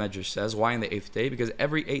reason? The Medrash says, why on the 8th day? Because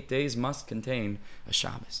every 8 days must contain a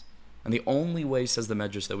Shabbos. And the only way, says the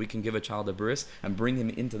Medrash, that we can give a child a bris and bring him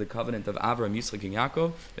into the covenant of Avraham, Yitzchak, and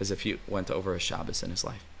Yaakov is if he went over a Shabbos in his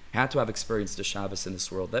life. Had to have experienced a Shabbos in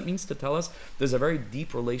this world. That means to tell us there's a very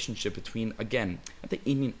deep relationship between, again, not the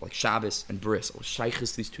Indian, like Shabbos and bris, or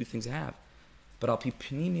shaykhis these two things have, but al pi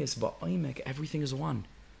pnimius ba'omek, everything is one.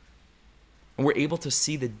 And we're able to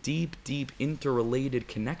see the deep, deep interrelated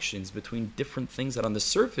connections between different things that on the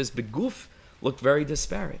surface, beguf, look very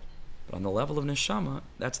disparate. But on the level of neshama,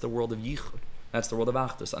 that's the world of yichud. That's the world of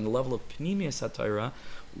achdus. On the level of pnimius hatayra,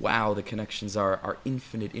 wow, the connections are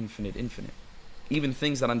infinite. Even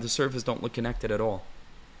things that on the surface don't look connected at all.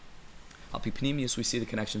 Al pi pnimius, we see the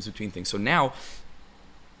connections between things. So now,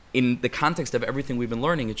 in the context of everything we've been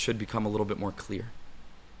learning, it should become a little bit more clear.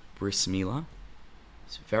 Bris Milah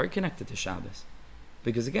is very connected to Shabbos,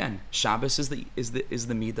 because again, Shabbos is the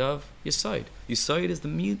midah of Yesod. Yesod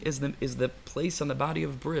is the place on the body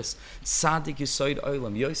of bris. Tzaddik Yesod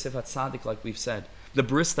Olam, Yosef at Tzaddik, like we've said, the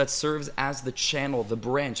bris that serves as the channel, the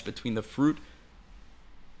branch between the fruit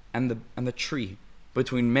and the tree,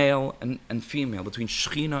 between male and female, between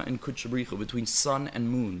Shechina and Kutsh Brichu, between sun and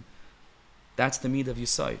moon. That's the midah of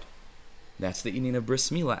Yesod. That's the inyan of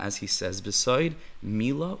bris mila, as he says, beside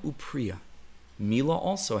mila upriya. Mila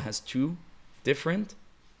also has two different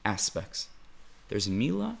aspects. There's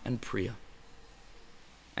mila and priya.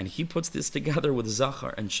 And he puts this together with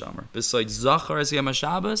zachar and shamar. Besides zachar as yom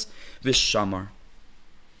Shabbos, v'shamar.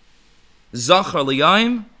 Zachar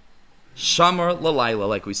liyayim, shamar lalayla,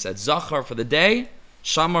 like we said. Zachar for the day,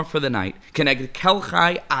 shamar for the night. Connected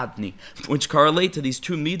kelchai adni, which correlate to these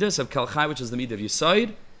two midas of kelchai, which is the midah of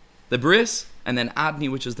Yesod, the bris, and then adni,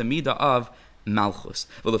 which is the midah of Malchus.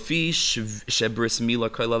 Shebris mila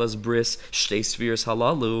kailalas bris shtei spheres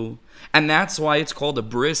halalu. And that's why it's called a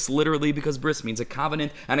bris, literally, because bris means a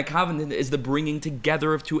covenant, and a covenant is the bringing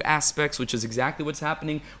together of two aspects, which is exactly what's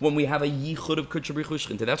happening when we have a yichud of Kutcha B'richu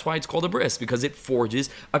Shchinte. That's why it's called a bris, because it forges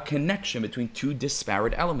a connection between two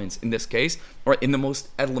disparate elements. In this case, or in the most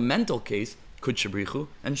elemental case, Kutcha B'richu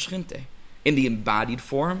and Shchinte. In the embodied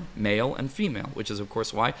form, male and female, which is of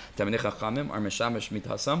course why Talmidei Chachamim are meshamash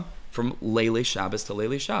mithasam from Leilei Shabbos to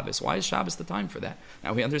Leilei Shabbos. Why is Shabbos the time for that?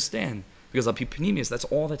 Now we understand, because al pi panimius, that's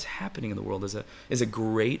all that's happening in the world is a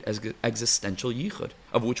great existential yichud,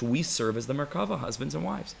 of which we serve as the Merkava, husbands and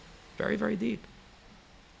wives. Very, very deep.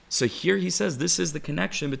 So here he says this is the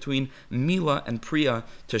connection between Mila and Priya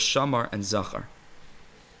to Shamar and Zachar.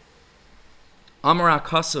 Amar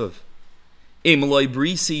HaKasuv, Im loy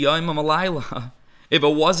brisi yoimam alayla. If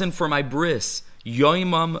it wasn't for my bris,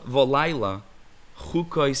 yoimam v'layla,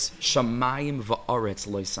 chukos shamayim v'aretz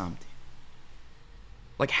loy samti.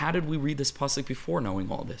 Like, how did we read this pasuk before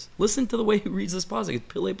knowing all this? Listen to the way he reads this pasuk.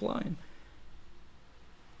 It's pilei plain.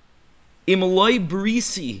 Im loy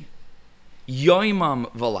brisi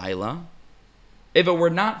yoimam v'layla. If it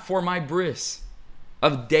were not for my bris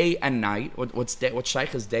of day and night, what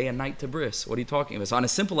shaykh is day and night to bris? What are you talking about? So on a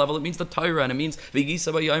simple level, it means the Torah, and it means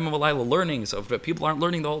v'gisa b'yayim v'layla, learning. So if people aren't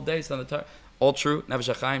learning the whole day, so the Torah, all true.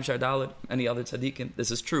 Nefesh HaChaim, Shardalit, any other tzaddikim, this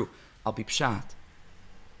is true. I'll be pshat.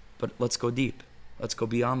 But let's go deep. Let's go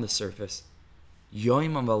beyond the surface.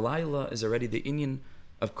 Yoim v'layla is already the inyan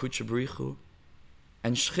of Kutcha B'richu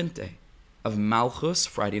and Shchinte, of Malchus,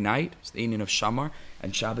 Friday night, it's the inyan of Shamar,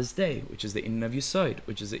 and Shabbos day, which is the inyan of Yesod,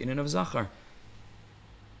 which is the inyan of Zachar.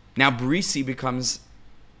 Now, Brisi becomes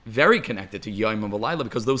very connected to Yom V'Layla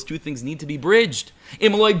because those two things need to be bridged.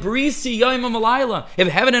 Imloi Brisi Yom V'Layla. If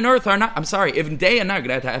heaven and earth are not, if day and night, we're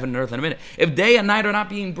going to have heaven and earth in a minute. If day and night are not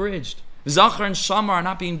being bridged, Zachar and Shamar are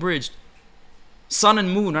not being bridged, sun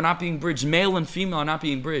and moon are not being bridged, male and female are not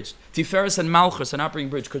being bridged, Tiferes and Malchus are not being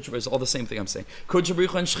bridged, Kutcha is all the same thing I'm saying. Kutcha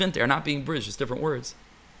B'richu and Shchinte are not being bridged, it's different words.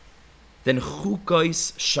 Then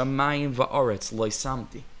Chukos Shamayim V'Aretz Loi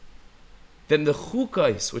Samti. Then the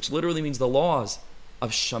chukais, which literally means the laws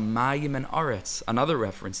of Shamayim and Aretz, another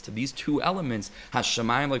reference to these two elements, has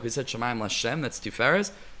Shamayim, like we said, Shamayim Lashem, that's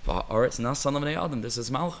Tiferes, Va'aretz Nasan L'Bnei Adam, this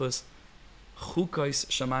is Malchus. Chukais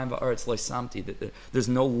Shamayim Va'aretz Lo Samti. There's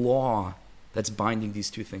no law that's binding these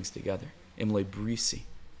two things together. Imlei Brisi,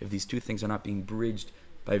 if these two things are not being bridged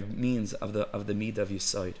by means of the midah of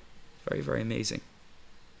Yesod. Very, very amazing.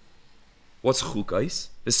 What's chukais?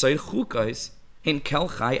 Beside chukais, in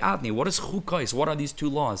Kelchai Adni. What is Chukais? What are these two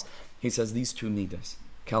laws? He says these two midas.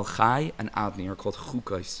 Kelchai and Adni are called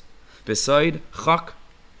Chukais. Beside Chak,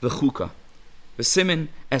 the Chuka. Besimin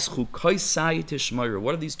es Chukaisai Tishmayr.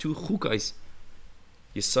 What are these two Chukais?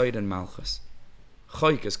 Yesod and Malchus.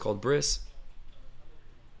 Chayk is called Bris.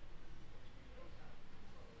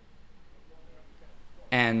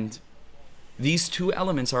 And these two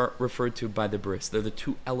elements are referred to by the Bris. They're the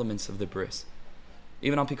two elements of the Bris.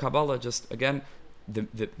 Even on Kabbalah, just again,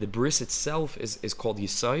 the bris itself is called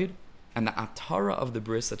Yesod, and the atara of the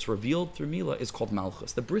bris that's revealed through Mila is called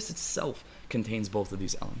Malchus. The bris itself contains both of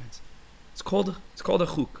these elements. It's called a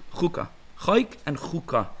chukah. Chayk and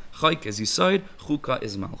chukah. Chayk is Yesod, chukah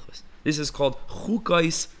is Malchus. This is called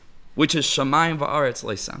chukais, which is Shamayim va'aretz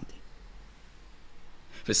leisamti.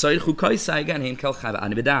 Again,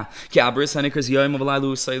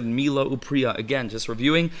 just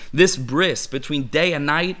reviewing, this bris between day and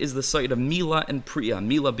night is the side of Mila and Priya.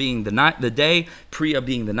 Mila being the night, the day, Priya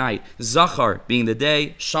being the night. Zachar being the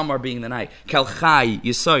day, Shamar being the night. Kelchai,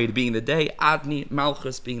 Yesod being the day, Adni,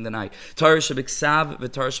 Malchus being the night. Torah Shabik Sav,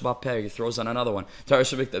 V'Torah Shabbat Peh, he throws on another one. Torah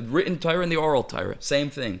Shabik, the written Torah and the oral Torah,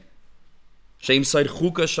 same thing. Same side,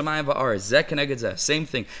 Chuka Shamayim Va'ar, Zeh Keneged Zeh, same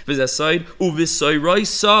thing. V'Zeh side, U'V'Soyroi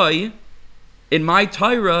Sai, in my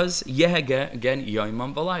Torahs, Yehege, again,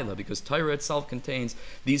 Yoimam V'Layla, because Torah itself contains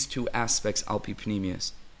these two aspects, Alpi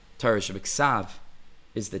Pnimius. Torah Shabik Sav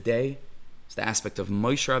is the day, it's the aspect of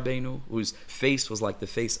Moshe Rabbeinu, whose face was like the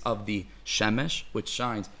face of the Shemesh, which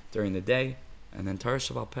shines during the day, and then Torah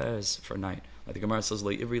Shabbat Peh is for night. Like the Gemara says,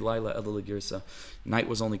 "Ivri laila ela legirsa." Night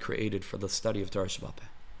was only created for the study of Torah Shabbat.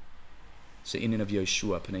 So in of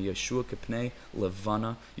Yeshua, Pnei Yeshua Kepnei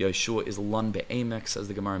Levana. Yeshua is lun be'emek, says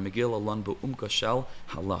the Gemara in Megillah, lun be'umka shel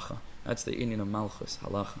halacha. That's the Indian of Malchus,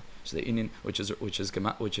 halacha. So the Indian, which is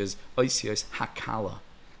Oisios Hakala.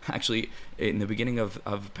 Actually, in the beginning of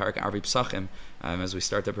Parak Arvi Psachim, as we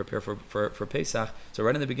start to prepare for Pesach, so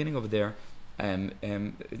right in the beginning over there, one of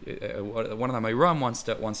the Mayram wants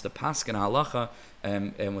to paskin halacha,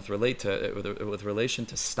 with relation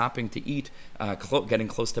to stopping to eat, getting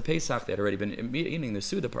close to Pesach. They had already been eating the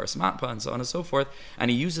Suda, Parasmatpa, and so on and so forth.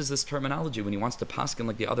 And he uses this terminology when he wants to paskin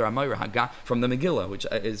like the other Amayra Haga from the Megillah, which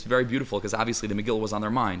is very beautiful because obviously the Megillah was on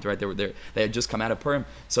their mind, right? They had just come out of Purim,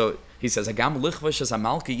 so he says, "Hagam lichvash as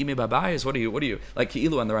amalki imi babayis." What are you like?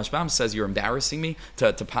 Ki'ilu, and the Rashbam says, "You're embarrassing me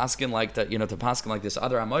to paskin like that, to paskin like this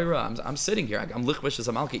other Amayra. I'm sitting here. I'm lichvash as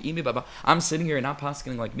amalki imi baba. I'm sitting here and not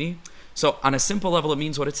paskin like me." So on a simple level, it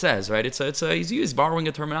means what it says, right? He's borrowing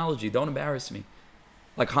a terminology. Don't embarrass me,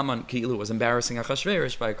 like Haman Ki'ilu was embarrassing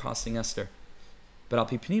Achashverosh by accosting Esther. But Al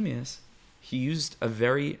Pi Pnimius, he used a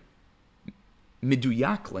very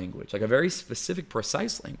miduyak language, like a very specific,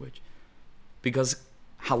 precise language, because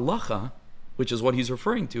halacha, which is what he's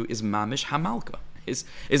referring to, is mamish hamalka, is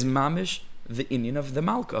mamish the Indian of the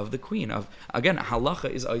malka, of the queen. Of again, halacha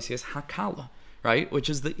is oisias hakala, right? Which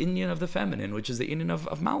is the Indian of the feminine, which is the Indian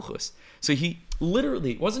of malchus. So he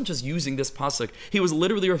literally wasn't just using this pasuk; he was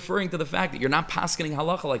literally referring to the fact that you're not paskening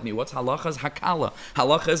halacha like me. What's halacha? Is hakala.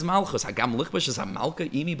 Halacha is malchus. Hagam lichbash is hamalka.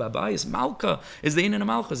 Imi babai is malka. Is the Indian of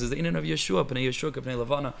malchus? Is the Indian of Yeshua? Pnei Yeshua Pnei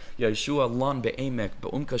Levana. Yeshua lon be'emek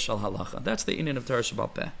be'umka shal halacha. That's the Indian of Torah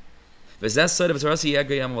Shabbat Peh. V'zeh side of Torah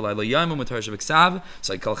Yegayam v'lay lo yamim with Torah Shabbat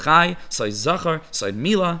side kalchai, side zachar, side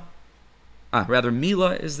mila.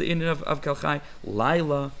 Mila is the Indian of kalchai.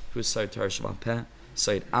 Laila, who is side Torah Shabbat Peh.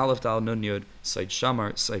 Side Aleph Dal Nun Yud, side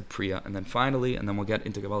Shamar, side Priya, and then finally, and then we'll get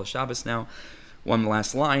into Kabbalas Shabbos now. One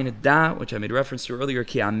last line, Da, which I made reference to earlier,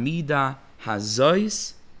 Ki Amida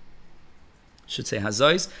Hazois, should say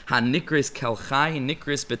Hazois, Ha-Nikris Kelchai,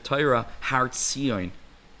 Nikris B'Torah Har Tzion.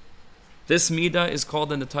 This Mida is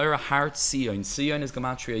called in the Torah Har Tzion. Tzion is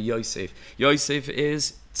Gematria Yosef. Yosef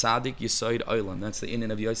is Tzadik Yisoid Oilam. That's the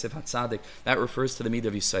Indian of Yosef HaTzadik. That refers to the Mida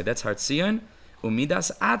of Yisoid. That's Har Tzion.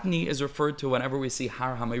 Umidas Adni is referred to whenever we see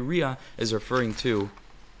Har Hamayriya is referring to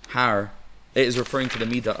the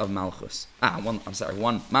Midah of Malchus. One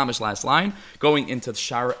mamish last line, going into the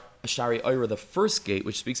Shari Oira, the first gate,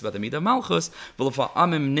 which speaks about the Midah of Malchus.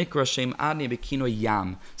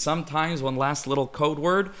 Sometimes one last little code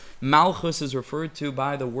word, Malchus is referred to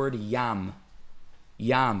by the word Yam.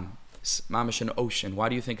 Yam, mamish an ocean. Why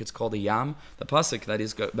do you think it's called a Yam? The pasuk that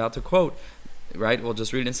he's about to quote, right? We'll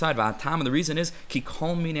just read it inside. And the reason is because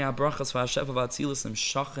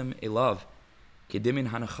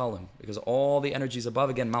all the energies above,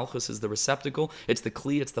 again, Malchus is the receptacle, it's the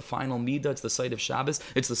Kli, it's the final Midah, it's the site of Shabbos,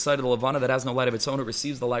 it's the site of the Levana that has no light of its own, it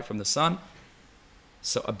receives the light from the sun.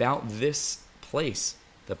 So about this place,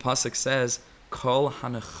 the pasuk says, Kol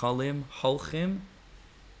Hanechalim Holchim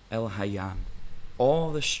El Hayam.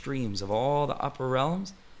 All the streams of all the upper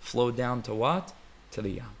realms flow down to what? To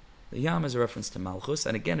the Yam. The Yam is a reference to Malchus,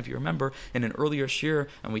 and again, if you remember, in an earlier shir,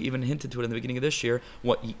 and we even hinted to it in the beginning of this shir,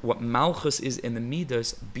 what Malchus is in the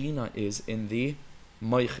Midas, Bina is in the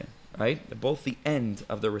Moichin, right? Both the end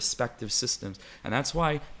of the respective systems, and that's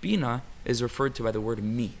why Bina is referred to by the word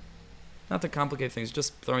Mi. Not to complicate things,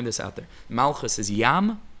 just throwing this out there. Malchus is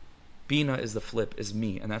Yam, Bina is the flip, is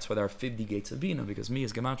Mi, and that's why there are 50 gates of Bina, because Mi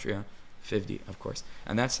is Gematria, 50, of course,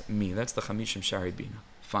 and that's Mi, that's the Chamishim Shari Bina.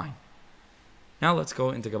 Fine. Now let's go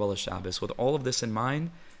into Kabbalas Shabbos with all of this in mind,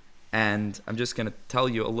 and I'm just going to tell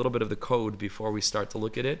you a little bit of the code before we start to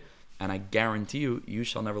look at it, and I guarantee you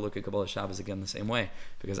shall never look at Kabbalas Shabbos again the same way,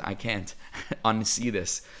 because I can't unsee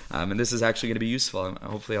this, and this is actually going to be useful.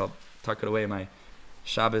 Hopefully I'll tuck it away in my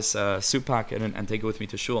Shabbos soup packet and take it with me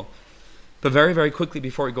to shul. But very, very quickly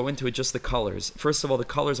before we go into it, just the colors. First of all, the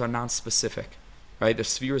colors are non-specific. Right, the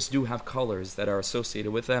spheres do have colors that are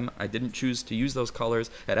associated with them. I didn't choose to use those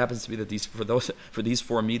colors. It happens to be that these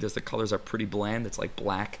four midas, the colors are pretty bland. It's like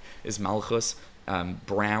black is Malchus,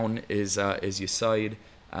 brown is Yisoid,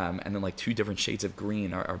 and then like two different shades of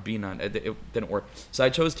green are Bina. It didn't work. So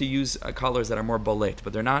I chose to use colors that are more bolet,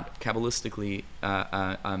 but they're not Kabbalistically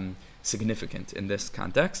significant in this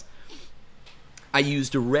context. I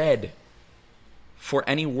used red for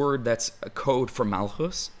any word that's a code for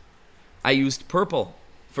Malchus. I used purple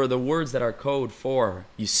for the words that are code for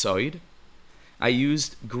Yisoid. I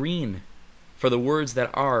used green for the words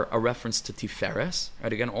that are a reference to Tiferes.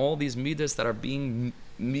 Right? Again, all these midas that are being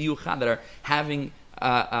miyuchad, that are having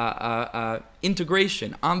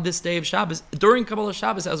integration on this day of Shabbos, during Kabbalas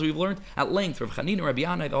Shabbos, as we've learned at length, Rav Chanina, Rabbi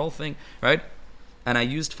Yanai, the whole thing, right? And I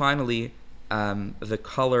used finally the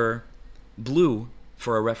color blue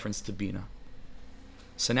for a reference to Bina.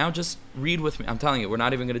 So now just read with me. I'm telling you, we're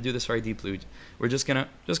not even going to do this very deeply. We're just gonna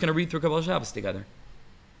read through Kabbalas Shabbos together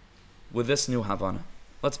with this new Havana.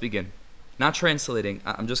 Let's begin. Not translating.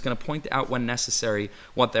 I'm just going to point out when necessary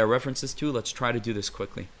what there are references to. Let's try to do this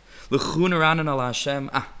quickly. I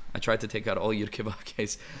tried to take out all Yud Kevavke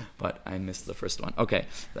case, but I missed the first one. Okay,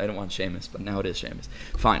 I don't want Sheamus, but now it is Sheamus.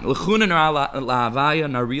 Fine.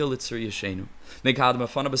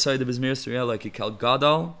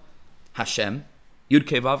 Hashem. Yud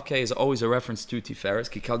Kevavke is always a reference to Tiferes.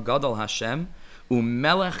 Kikal Gadol Hashem.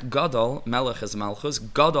 Umelech Gadol, Melech is Malchus.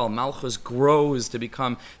 Gadol, Malchus grows to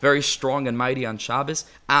become very strong and mighty on Shabbos.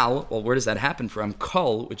 Al, well, where does that happen from?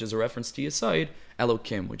 Kol, which is a reference to Yesod.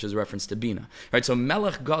 Elokim, which is a reference to Bina. Right, so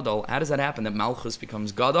Melech Gadol, how does that happen that Malchus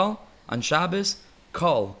becomes Gadol on Shabbos?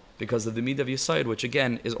 Kol, because of the Midah of Yesod, which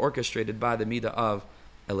again is orchestrated by the Midah of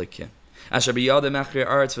Elokim. Asher biyadeh mechri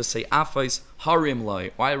aretz v'sei afais harim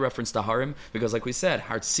loy. Why a reference to harim? Because like we said,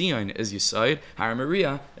 Har Tzion is Yesod, Har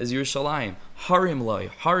Moriah is Yerushalayim. Harim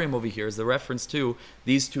loy. Harim over here is the reference to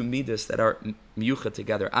these two midas that are miyucha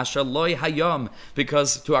together. Asher loy hayam,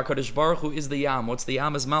 because to HaKadosh Baruch Hu is the yam. What's the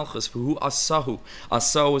yam is Malchus. V'hu asahu.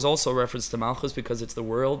 Asahu is also a reference to Malchus because it's the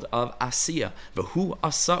world of Asiya. V'hu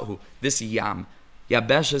asahu. This yam.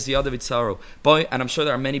 Yabesh is Yadav. Boy, and I'm sure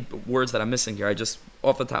there are many words that I'm missing here. I just,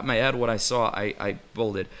 off the top of my head, what I saw, I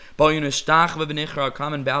bolded. Boy,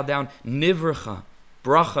 come and bow down. Nivracha.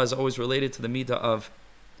 Bracha is always related to the midah of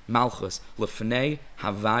Malchus. Lefnei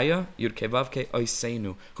Havaya Yud Kevavke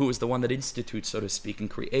Oisenu, who is the one that institutes, so to speak, and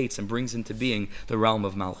creates and brings into being the realm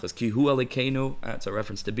of Malchus. Ki hu alikenu, it's a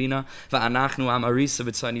reference to Bina. Va'anachnu am arisa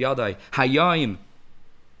v'tzayin yadai. Hayayim.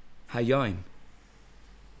 Hayayim.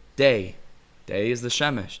 Day. Day is the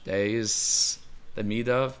Shemesh. Day is the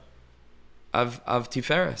midah of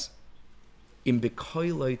Tiferes. Im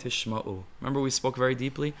bekoiloi tishma'u. Remember we spoke very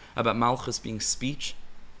deeply about Malchus being speech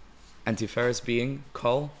and Tiferes being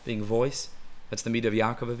kol, being voice. That's the midah of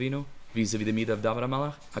Yaakov Avinu, vis-a-vis the midah of David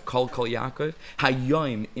HaMelech. Hakol kol Yaakov.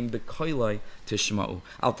 Hayoim im bekoiloi tishma'u.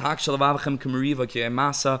 Al tak shalavavchem k'meriva ki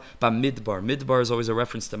emasa b'midbar. Midbar is always a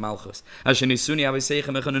reference to Malchus. Hashenisuni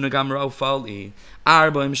aviseichem echanunagam ra'ufali.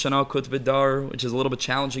 Arbaim shana kut bedar, which is a little bit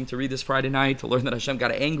challenging to read this Friday night, to learn that Hashem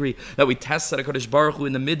got angry, that we tested HaKadosh Baruch Hu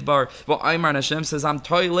in the midbar. Well, Aymar and Hashem says, I'm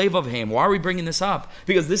toy lev of him. Why are we bringing this up?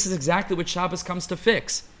 Because this is exactly what Shabbos comes to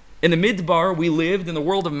fix. In the midbar, we lived in the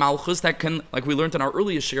world of Malchus that can, like we learned in our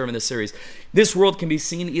earliest shiurim in this series, this world can be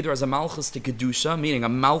seen either as a Malchus to Kedusha, meaning a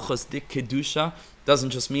Malchus dik Kedusha,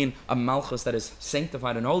 doesn't just mean a Malchus that is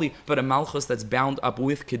sanctified and holy, but a Malchus that's bound up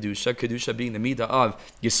with Kedusha, Kedusha being the midah of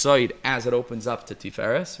Yesod as it opens up to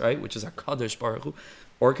Tiferes, right, which is HaKadosh Baruch Hu,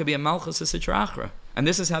 or it could be a Malchus, a Sitra Achra. And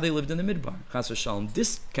this is how they lived in the midbar, Chas v'shalom,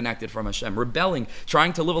 disconnected from Hashem, rebelling,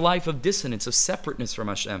 trying to live a life of dissonance, of separateness from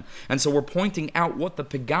Hashem. And so we're pointing out what the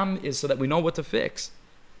pegam is so that we know what to fix.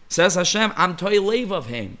 Says Hashem, Am toy leiv of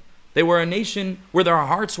him. They were a nation where their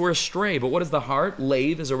hearts were astray. But what is the heart?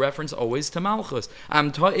 Leiv is a reference always to Malchus.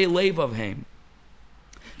 Am toy leiv of him.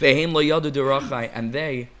 Ve'hem lo yadu derachai, and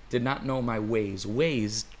they did not know my ways.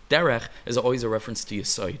 Ways, derech, is always a reference to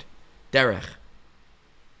Yesod. Derech.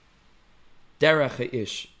 Derech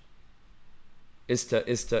ish is to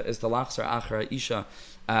lachzar achra isha.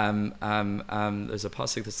 There's a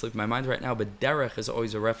pasuk that slipped my mind right now, but derech is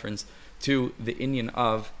always a reference to the inyan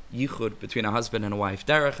of yichud between a husband and a wife.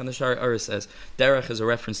 Derech, and the Shar Ur says derech is a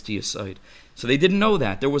reference to Yesod. So they didn't know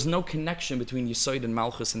that there was no connection between Yesod and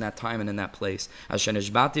Malchus in that time and in that place. So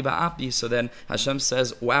then Hashem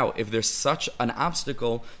says, "Wow, if there's such an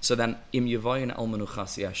obstacle, so then im yevayin el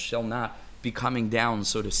menuchasi, I shall not be coming down,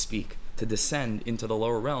 so to speak, to descend into the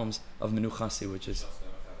lower realms of Menuchasi, which is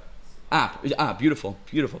beautiful,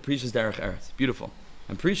 precious derech eretz, beautiful,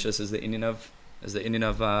 and precious is the inyan of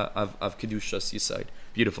kedushas Yesod,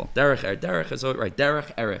 beautiful. Derech is right.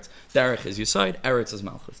 Derech eretz, derech is Yesod, eretz is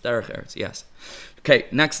Malchus. Derech eretz, yes. Okay,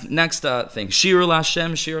 next thing. Shir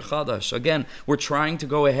Lashem, Shir Chadash. Again, we're trying to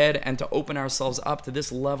go ahead and to open ourselves up to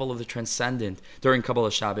this level of the transcendent during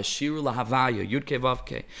Kabbalas Shabbos. Shir Lahavaya, Yud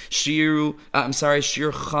Kevavke. Shir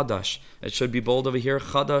Chadash. It should be bold over here.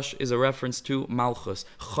 Chadash is a reference to Malchus.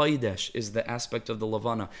 Chodesh is the aspect of the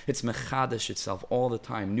Levana. It's Mechadash itself all the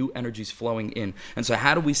time. New energies flowing in. And so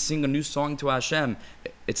how do we sing a new song to Hashem?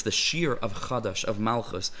 It's the Shir of Chadash, of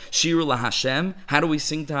Malchus. Shir LaHashem. How do we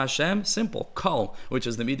sing to Hashem? Simple. Kol, which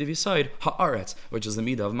is the midah of Yesod. Ha'aretz, which is the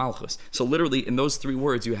midah of Malchus. So literally in those three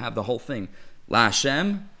words you have the whole thing.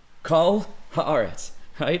 LaHashem, Kol, haaretz,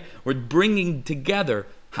 right? We're bringing together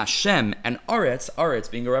Hashem and Aretz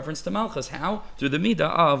being a reference to Malchus. How? Through the midah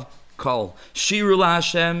of Kol. Shiru la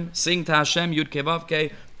Hashem, sing to Hashem, Yud Kei Vav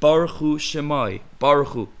Kei, Baruch Hu Shemai. Baruch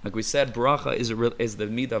Hu. Like we said, Baracha is the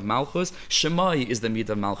midah of Malchus. Shemai is the midah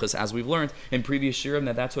of Malchus. As we've learned in previous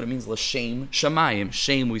shirim, that's what it means. L'shem Shemayim.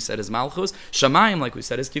 Shem, we said, is Malchus. Shemayim, like we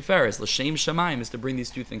said, is Tiferes. L'shem Shemayim is to bring these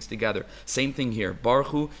two things together. Same thing here. Baruch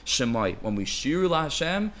Hu Shemai. When we shiru la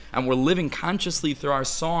Hashem, and we're living consciously through our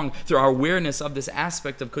song, through our awareness of this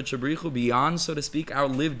aspect of Kudsha B'richu, beyond, so to speak, our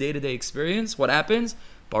lived day-to-day experience, what happens?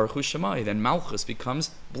 Baruch Hu Shemai. Then Malchus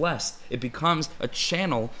becomes blessed. It becomes a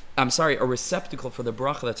receptacle for the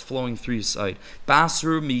bracha that's flowing through your side.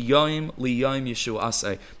 Basru miyoim liyoim yeshu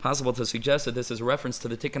asay. Possible to suggest that this is a reference to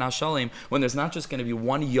the Tikkun HaShalim, when there's not just going to be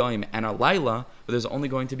one yoim and a laila, but there's only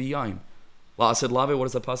going to be yoim. La'ased lave, what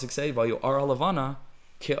does the pasuk say? Vayu ar halavana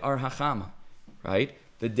ki ar hachama. Right?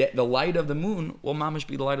 The light of the moon will mamish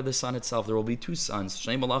be the light of the sun itself. There will be two suns.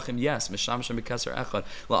 Shnei malachim, yes. Misham shem b'keser echad.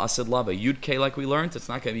 La'ased lava. Yud K, like we learned, it's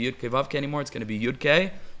not going to be Yud K Vav K anymore. It's going to be Yud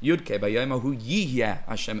K. Yud K. B'yaymahu yihyeh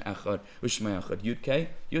Hashem echad. U'shmei echad. Yud K.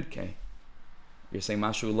 Yud K. You're saying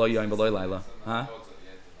mashu lo yayim v'lo layla. Huh?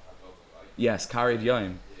 Yes. Karev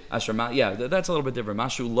yayim. Yeah, that's a little bit different.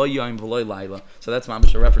 Mashu lo yayim v'lo layla. So that's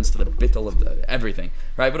mamish a reference to the bittul of everything,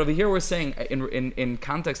 right? But over here we're saying, in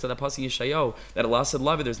context of the pasuk Yeshayahu, that Allah said,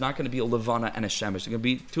 "Lavi," there's not going to be a levana and a shemesh. There's going to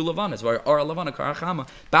be two levanas. Or a levana karachama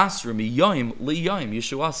basru miyayim liyayim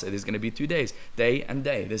yeshuase. There's going to be 2 days, day and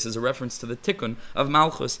day. This is a reference to the tikkun of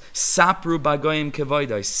Malchus. Sapru bagoyim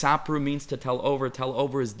kevoidai. Sapru means to tell over. Tell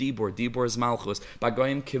over is dibur. Dibur is Malchus.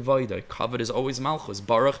 Bagoyim kevoidai. Kavod is always Malchus.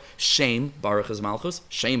 Baruch Shem. Baruch is Malchus.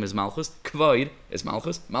 Shem is Malchus. Kvoid is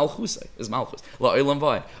Malchus. Malchusai is Malchus. La'olam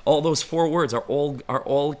vayed. All those 4 words are all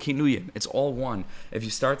kinuyim. It's all one. If you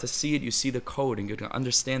start to see it, you see the code, and you can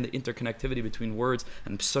understand the interconnectivity between words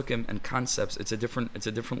and psukim and concepts. It's a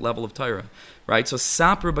different level of Torah, right? So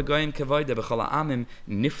sapr b'goyim kavayde b'chala amim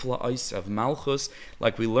nifla ois of Malchus,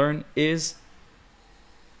 like we learn, is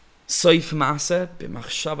soif maaseh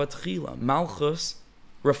b'machshavat chila. Malchus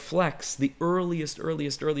reflects the earliest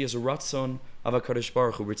ratzon of HaKadosh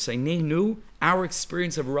Baruch Hu. Ritzaynenu, our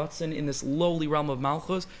experience of ratzon in this lowly realm of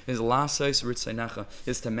Malchus is lasais ritzaynecha,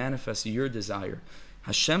 is to manifest your desire.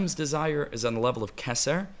 Hashem's desire is on the level of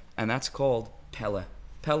keser, and that's called pele.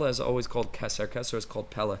 Pele is always called keser. Keser is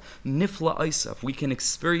called pele. Nifla Isaf. We can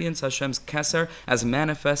experience Hashem's keser as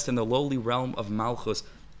manifest in the lowly realm of Malchus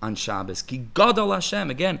on Shabbos. Ki gadol Hashem.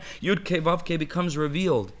 Again, Yud Kei Vav Kei becomes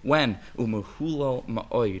revealed. When? Umehulal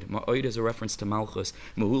ma'oid. Ma'oid is a reference to Malchus.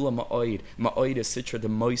 Mehulal ma'oid. Ma'oid is Sitra de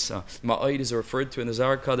Moisa. Ma'oid is referred to in the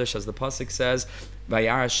Zohar Kadosh, as the pasuk says,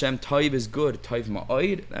 Vayar Hashem, Toiv is good. Toiv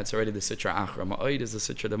ma'oid, that's already the Sitra Achra. Ma'oid is the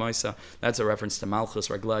Sitra de Moisa. That's a reference to Malchus,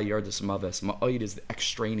 Ragla Yardus Maves. Ma'oid is the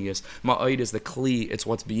extraneous. Ma'oid is the Kli. It's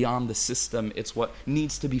what's beyond the system. It's what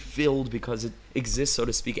needs to be filled because it exists, so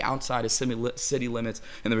to speak, outside of city limits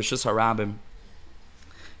in the Rishus HaRabim.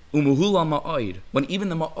 Umuhula ma'oid. When even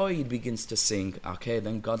the ma'oid begins to sing, okay,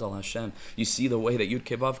 then Gadol Hashem. You see the way that Yud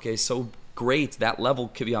Kei Vav Kei is so great, that level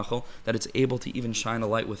kiviyachol, that it's able to even shine a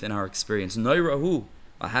light within our experience. Noirahu.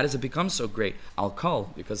 How does it become so great? Al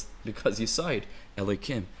Kal, because you side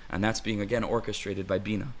Elokim, and that's being again orchestrated by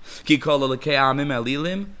Bina. Ki kol Elokei amim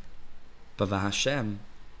elilim, b'va Hashem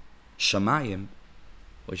Shamayim,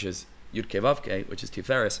 which is Yud Kei Vav Kei, which is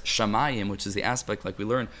Tiferes. Shamayim, which is the aspect, like we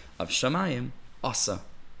learn, of Shamayim. Asa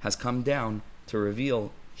has come down to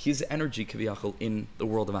reveal his energy kiviyachol in the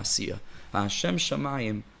world of Asiya. Hashem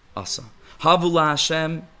Shamayim Asa. Havula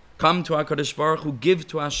Hashem, come to HaKadosh Baruch Hu, give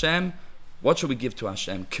to Hashem. What should we give to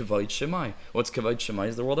Hashem? Kavod Shemai. What's Kavod Shemai?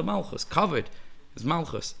 Is the world of Malchus. Kavod is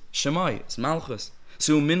Malchus. Shemai is Malchus.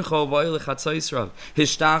 Su mincho v'oil chatzos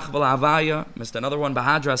hishtach v'lavaya. Missed another one.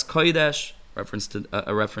 Bahadras kodesh. Reference to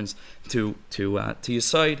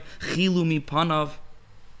Yesod. Chilu mipanav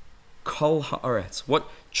kol haaretz. What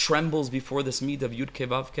trembles before this midah of Yud Kei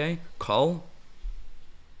Vav Kei? Kol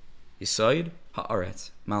Yesod haaretz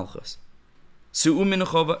Malchus. Su'u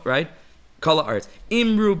mincho, right? Kol haaretz.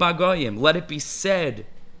 Imru bagoyim. Let it be said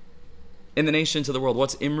in the nations of the world.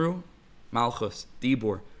 What's Imru? Malchus.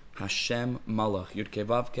 Dibur. Hashem Malach. Yud Kei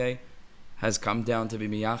Vav Kei has come down to be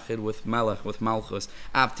miyachid with Melech, with Malchus.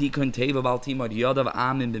 Avtikon teva baltimod yodav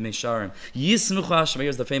amin b'misharim. Yismucha Hashem.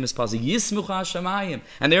 Here's the famous passage. Yismucha Hashemayim.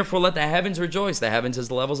 And therefore let the heavens rejoice. The heavens is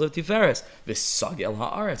the levels of Tiferes. V'sagel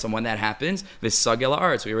ha'aretz. And when that happens, v'sagel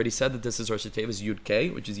ha'aretz. We already said that this is Rosh Hashanah's Yud Kei,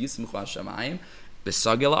 which is Yismucha Hashemayim.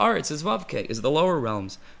 V'sagel ha'aretz is Vav Kei, is the lower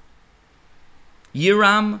realms.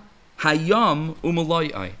 Yiram hayam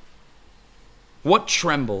u'maloi. What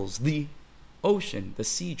trembles? The ocean, the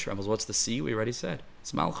sea trembles. What's the sea? We already said.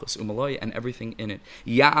 It's Malchus, Umaloi, and everything in it.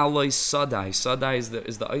 Ya'aloi Sadai. Sadai is the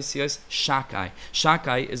Isios. Shakai.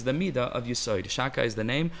 Shakai is the Midah of Yesod. Shakai is the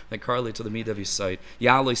name that correlates to the Midah of Yesod.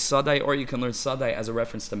 Ya'aloi Sadai, or you can learn Sadai as a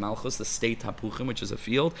reference to Malchus, the state Tapuchim, which is a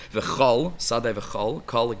field. V'chol, Sadai v'chol.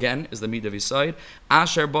 Kol again is the Midah of Yesod.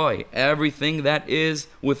 Asher boy, everything that is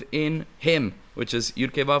within him, which is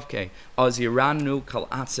Yudke Vavke, Az Yiranu Kal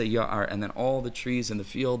Atze Ya'ar, and then all the trees in the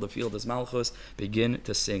field is Malchus, begin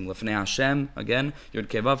to sing. Lefnei Hashem, again,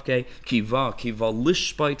 Yudke Vavke, Kiva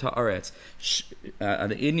Lishbait Ha'aretz.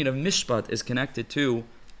 The Indian of Mishpat is connected to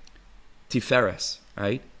Tiferes,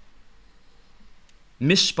 right?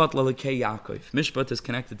 Mishpat Lalekei Yaakov. Mishpat is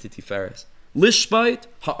connected to Tiferes. Lishbait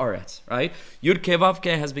Ha'aretz, right? Yudke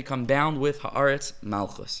Vavke has become bound with Ha'aretz,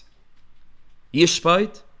 Malchus.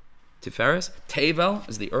 Yishbait, Tiferes. Tevel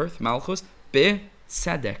is the earth, Malchus. Be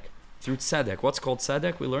Tzedek, through Tzedek. What's called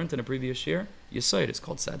Tzedek? We learned in a previous year. Yesod is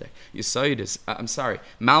called Tzedek.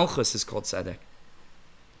 Malchus is called Tzedek.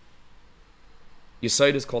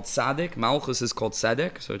 Yesod is called Tzaddik. Malchus is called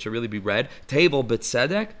Tzedek, so it should really be read. Tevel be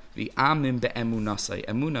Tzedek. The Amim be Emunasai.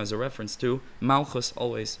 Emunah is a reference to Malchus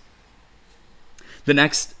always. The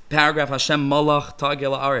next paragraph, Hashem Malach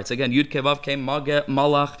Tagel Aretz. Again, Yud Kevav came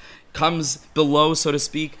Malach, comes below, so to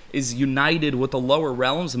speak, is united with the lower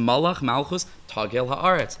realms, Malach, Malchus, Tagel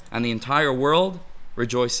Haaretz, and the entire world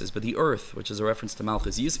rejoices. But the earth, which is a reference to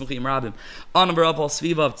Malchus, Yismuchim Rabim, Anavarav al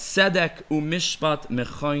Svivav, Tzedek u'mishpat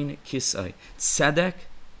mechoin kisai. Tzedek,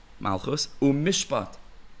 Malchus, u'mishpat,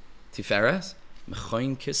 Tiferes,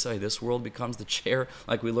 mechoin kisai. This world becomes the chair,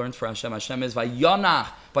 like we learned for Hashem. Hashem is Vayonach,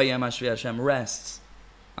 Bayem Hashvi. Hashem rests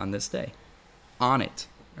on this day, on it.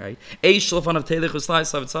 Right? Rasa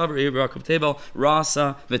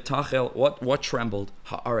v'tachel. What trembled?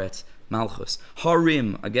 Haaretz, Malchus.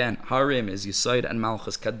 Harim, again, Harim is Yesod and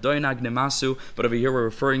Malchus. Kadoinag nemasu, but over here we're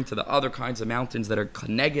referring to the other kinds of mountains that are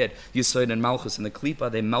connected Yesod and Malchus. In the Klipa,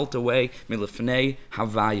 they melt away. Milifnei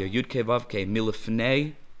Havaya, Yudke Vavke,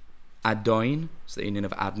 Milifnei Adoin, it's the Indian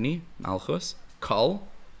of Adni, Malchus. Kol,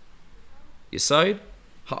 Yesod,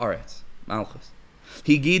 Haaretz, Malchus.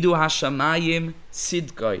 Higidu hashamayim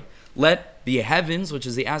sidkai. Let the heavens, which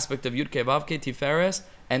is the aspect of Yudke Vavke Tiferes,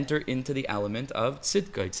 enter into the element of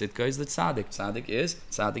tzidkai. Tzidkai is the tzaddik. Tzaddik is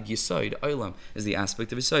tzaddik Yesod. Olam is the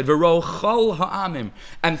aspect of Yesod. V'ro chol ha'amim.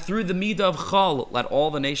 And through the midah of chol, let all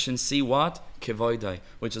the nations see what? Kevoidai,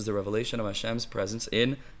 which is the revelation of Hashem's presence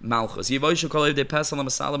in Malchus. Yivoishu kol evdei pesal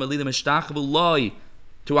ha'masalam elidim eshtachvu loi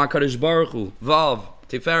to HaKadosh Baruch Hu. Vav,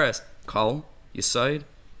 Tiferes, Kol, Yesod.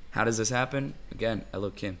 How does this happen? Again,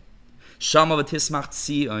 Elokim. Shama v'tismach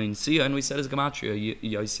Tzion. Tzion, we said, is Gematria,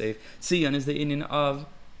 Yosef. Tzion is the Indian of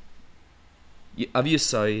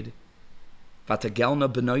Yesod.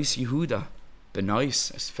 Vatagelna benois Yehuda.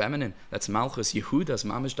 Benois is feminine. That's Malchus. Yehuda is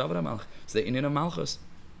Mamish David HaMelech. It's the Indian of Malchus.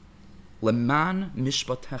 Leman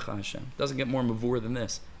mishpatecha Hashem. Doesn't get more mavur than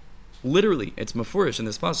this. Literally, it's mafurish in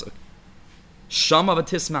this pasuk. Shama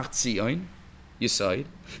v'tismach Tzion. Yesod.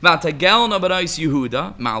 V'atagelna b'nais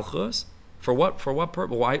Yehuda, Malchus. For what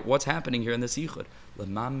purpose? Why? What's happening here in this yichud?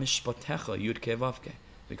 L'man mishpatecha Yudke Vavke,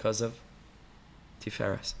 because of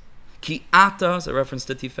Tiferes. Ki ata is a reference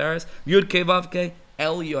to Tiferes. Yudke Vavke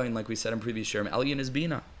Elyon, like we said in previous year. Elyon is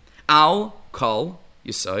bina. Al kol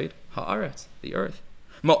Yesod haaretz, the earth.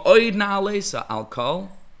 Ma'oid na'alesa al kol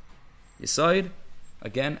Yesod.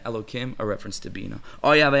 Again, Elokim, a reference to Bina.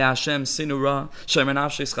 Oyave Hashem sinura, Shemer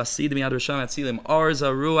nafshis chasidim yad Rishon atzilim,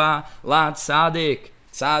 Arza ruah la tzadik.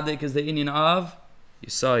 Tzadik is the Indian of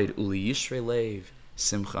Yesod, Uli Yishrei Leiv,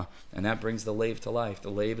 Simcha. And that brings the Leiv to life. The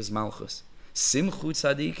Leiv is Malchus. Simchu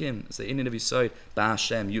tzadikim is the Indian of Yesod,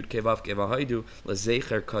 Ba'Hashem, Yud Kevav Kevahaidu,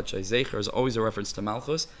 Lezecher Kachay. Zecher is always a reference to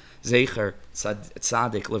Malchus. Zecher,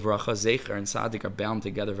 Tzadik, Livracha. Zecher and Tzadik are bound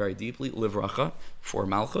together very deeply. Livracha, for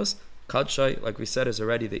Malchus. Kachay, like we said, is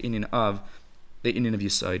already the Indian of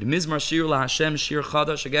Yesod. Mizmar Shir La Hashem Shir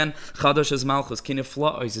Chadash. Again, Chadash is Malchus.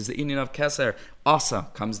 Kinefla'os is the Indian of Keser. Asa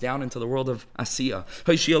comes down into the world of Asiya.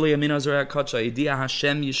 Hoshiyali Amin Azra Kachay. Idia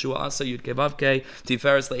Hashem Yeshua Asa Yud Kevavke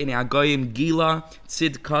Tiferes Le'ini Agoyim Gila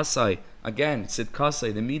Tzid Kasai. Again, Tzid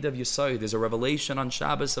Kasai, the Midah of Yesod. There's a revelation on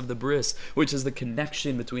Shabbos of the Bris, which is the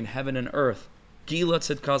connection between heaven and earth. Gila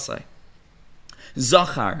Tzid Kasai.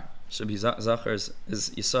 Zachar. Should be Zachar is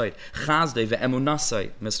Yesod. Chazdei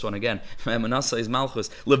ve'emunasai. Missed one again. Ve'emunasai is Malchus.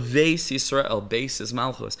 Leveis Yisrael. Base is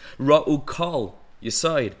Malchus. Ra'u kol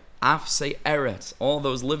Yesod. Afsei Eretz. All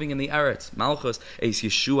those living in the Eretz. Malchus. Eis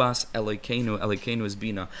Yeshuas Elokeinu. Elokeinu is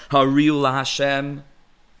Bina. Hariu la Hashem.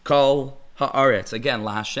 Kol ha'aretz. Again,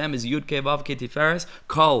 la Hashem is Yud Kei Vav Kei Tiferes.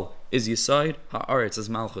 Kol is Yesod. Ha'aretz is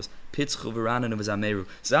Malchus. Pitzchu v'ranan v'zameru.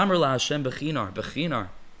 Zamar la Hashem bechinar. Bechinar.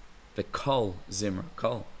 V'kol zimmer.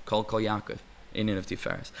 Kol Yaakov. Inin of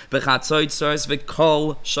Tiferes. V'chatzoid soros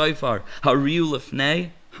v'kol shofar. Hariu lefnei.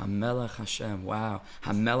 HaMelech Hashem. Wow.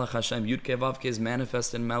 HaMelech Hashem. Yud Kei Vav Kei is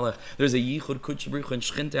manifest in Melech. There's a Yichud Kutsh B'richu and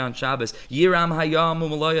Shchinte on Shabbos. Yiram Hayam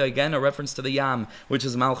U'Malaya. Again, a reference to the Yam, which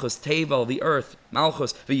is Malchus. Tevel, the earth.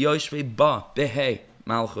 Malchus. V'yoshvei Ba. Behei.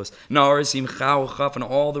 Malchus. Na'arasim Chau Chaf, and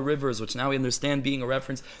all the rivers, which now we understand being a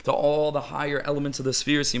reference to all the higher elements of the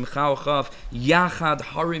sphere. Simchau Chaf. Yachad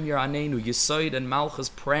Harim Yaranenu. Yesod and Malchus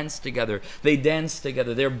prance together. They dance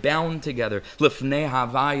together. They're bound together. Lifnei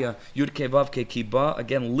Havaya. Yud Kei Vav Kei Kiba.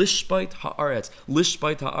 Again, Lishbait Ha'aretz.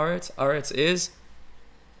 Lishbait Ha'aretz. Aretz is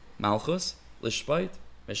Malchus. Lishbait.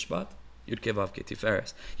 Mishpat. Yud Kei Vav Kei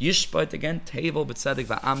Tiferes. Yishbait again, Tevel B'tzedek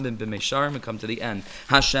V'amim B'meisharim, and come to the end.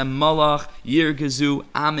 Hashem Malach, Yirgezu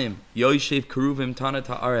Amim, Yoshev Keruvim Tanat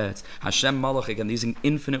Ha'aretz. Hashem Malach, again, these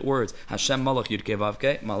infinite words. Hashem Malach, Yud Kei Vav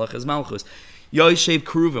Kei, Malach is Malchus. Yoshev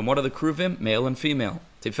Keruvim, what are the Keruvim? Male and female.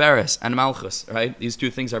 Tiferes and Malchus, right? These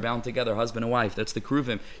two things are bound together, husband and wife. That's the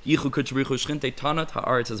Keruvim. Yichu Kutsh B'richu Shchinte Tanat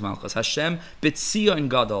Ha'aretz is Malchus. Hashem B'tzion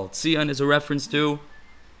Gadol. Tzion is a reference to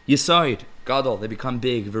Yesod, Gadol, they become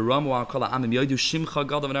big. V'ramu kol ha'amim yodu shimcha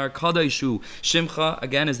gadol v'nar kadoshu. Shimcha,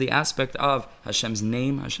 again, is the aspect of Hashem's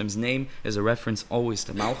name. Hashem's name is a reference always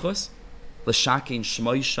to Malchus. L'shakin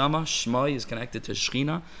shmoi shama. Shmoi is connected to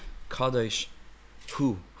Shechina. Kadosh,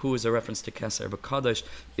 who is a reference to Keser. But Kadosh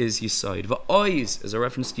is Yesod. V'oiz is a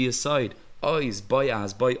reference to Yesod. Oiz,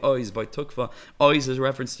 boyaz, boy oiz, boy tukva. Oiz is a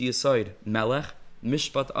reference to Yesod. Melech,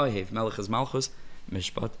 mishpat ohev. Melech is Malchus.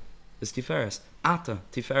 Mishpat is Tiferes. Ata,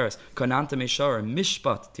 Tiferes. Konanta Meshara,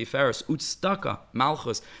 Mishpat, Tiferes. Utstaka,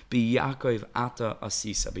 Malchus. B'Yakov, Ata,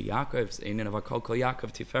 Asisa. B'Yakov, Einin of Akol Kol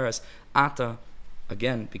Yaakov, Tiferes. Ata,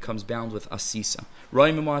 again, becomes bound with Asisa.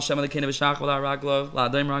 Roim Imo Hashem Elokeinu v'shach v'la raglov,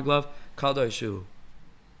 la'adayim raglov, Kadoshu.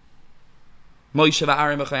 Moshe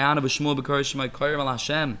v'Aaron v'Chayana v'Shmuel b'Kor Shemai Koyrim al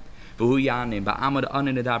Hashem. V'hu Yanim, ba'amad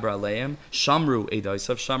anin edabra aleim. Shamru,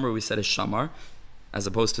 Eidosav. Shamru, we said is Shamar, as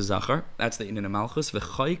opposed to Zachar. That's the Inin of Malchus.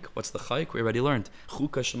 V'chayk, what's the chayk? We already learned.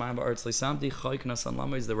 Chuka shemayim ba'aretz leisamti. Chayk nasan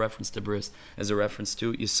lama is the reference to Bris, as a reference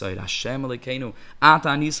to Yisod. Hashem Elokeinu. Ata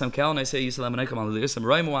anisam kel, and I say Yisrael amanekam al yisam.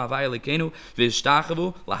 Roimu avay Elokeinu.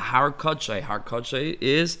 V'ishtachavu lahar kodshay. Har kodshay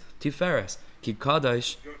is Tiferes. Ki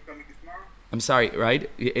kadosh. I'm sorry, right?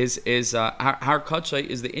 Har kodshay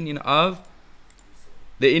is the Indian of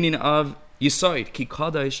Yesod, Ki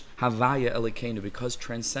Kadosh Havaya Elokeinu, because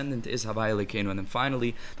transcendent is Havaya Elokeinu. And then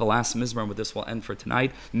finally, the last Mizmar, with this we'll end for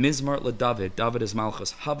tonight. Mizmar LeDavid. David is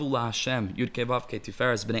Malchus. Havu La Hashem, Yud Kei Vav Kei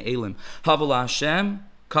Tiferes B'nei Elim. Havu La Hashem,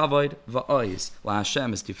 Kavod Va'oiz. La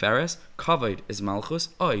Hashem is Tiferes, Kavod is Malchus,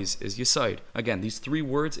 Oiz is Yesod. Again, these three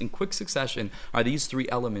words in quick succession are these three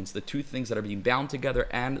elements, the two things that are being bound together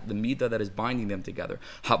and the midah that is binding them together.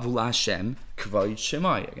 Havu La Hashem, Kavod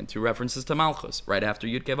Shemai. Again, two references to Malchus, right after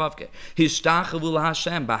Yud Kei Vav Kei. Hishtachavu La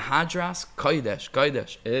Hashem, Bahadras, Kodesh.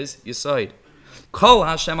 Kodesh is Yesod. Kol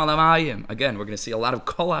Hashem Alamayim. Again, we're going to see a lot of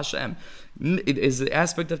Kol Hashem. It is the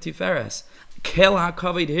aspect of Tiferes. Kel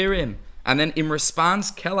HaKavod Hirim. And then in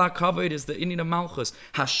response, Kel HaKavod is the Indian of Malchus.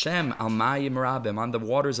 Hashem al Mayim Rabim, on the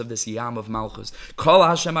waters of this Yam of Malchus. Kol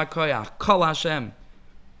Hashem HaKoyach, Kol Hashem.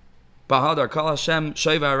 Bahadar, Kol Hashem,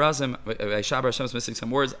 Sheva Arazim, Shabbos Hashem is missing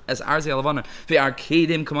some words, as Arzi Alavana, the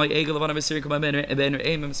Arkadim, Kamay Egel Lavana, Visiri Kamay Ben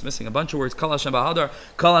Aim is missing a bunch of words. Kol Hashem Bahadar,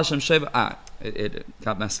 Kol Hashem Sheva, it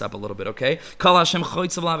got messed up a little bit, okay? Kol Hashem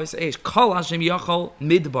Choytzav Lavis Eish, Kol Hashem Yachol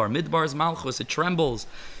Midbar. Midbar is Malchus, it trembles.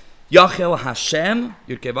 Yachel Hashem,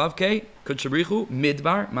 Yud Kei Vav Kei, Kutchabrichu,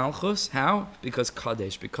 Midbar, Malchus. How? Because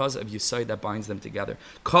Kadesh, because of Yesod that binds them together.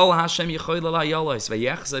 Kol Hashem Yechoy Lala Yolos,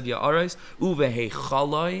 V'yechzev Ya'aros,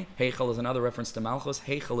 Uvehechaloi. Heichal is another reference to Malchus.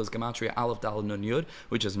 Heichal is Gematria Aleph Dal Nun Yud,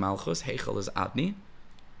 which is Malchus. Heichal is Adni.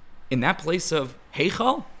 In that place of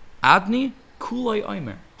Heichal, Adni, Kuloi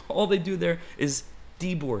Omer. All they do there is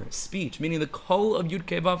Dibur, speech, meaning the kol of Yud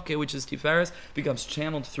Kei Vav Kei, which is Tiferes, becomes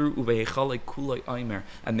channeled through Uvehechalei Kuloi Aimer,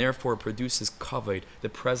 and therefore produces kavod, the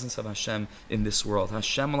presence of Hashem in this world.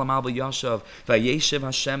 Hashem Lamal Yashav, Vayeshev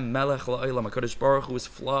Hashem Melech La'olam. HaKadosh Baruch Hu is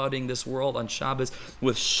flooding this world on Shabbos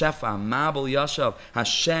with Shefa, Mabel Yashav.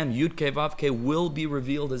 Hashem, Yud Kei Vav Kei, will be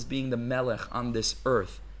revealed as being the Melech on this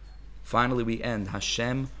earth. Finally, we end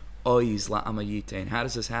Hashem Oiz la'amayitain. How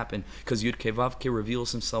does this happen? Because Yud Kei Vav Kei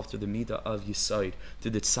reveals himself through the midah of Yesod,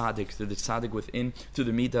 through the tzaddik within, through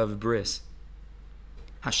the midah of Bris.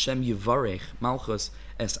 Hashem Yivarech Malchus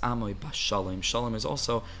es Amoy Bashalom. Shalom is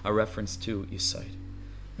also a reference to Yesod.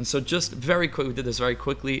 And so just very quick, we did this very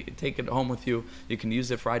quickly. Take it home with you. You can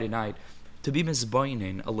use it Friday night. to be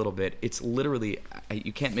misboinin a little bit, it's literally,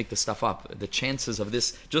 you can't make this stuff up. The chances of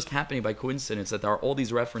this just happening by coincidence, that there are all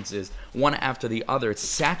these references, one after the other, it's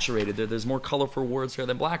saturated. There's more colorful words here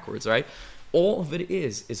than black words, right? All of it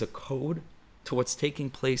is a code to what's taking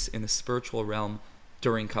place in the spiritual realm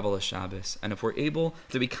during Kabbalas Shabbos. And if we're able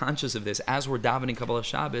to be conscious of this as we're davening Kabbalas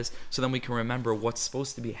Shabbos, so then we can remember what's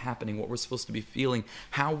supposed to be happening, what we're supposed to be feeling,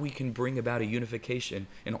 how we can bring about a unification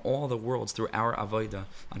in all the worlds through our avodah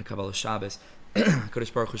on Kabbalas Shabbos.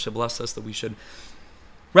 Kodesh Baruch Hu should bless us that we should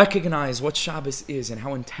recognize what Shabbos is and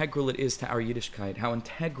how integral it is to our Yiddishkeit, how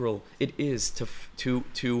integral it is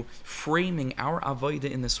to framing our avodah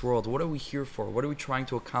in this world. What are we here for? What are we trying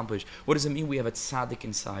to accomplish? What does it mean we have a tzaddik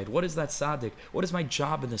inside? What is that tzaddik? What is my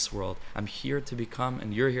job in this world? I'm here to become,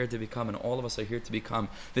 and you're here to become, and all of us are here to become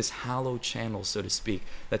this hollow channel, so to speak,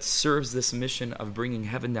 that serves this mission of bringing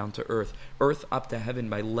heaven down to earth up to heaven,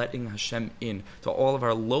 by letting Hashem in to all of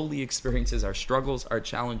our lowly experiences, our struggles, our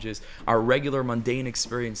challenges, our regular mundane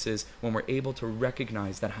experiences, when we're able to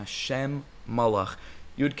recognize that Hashem Malach,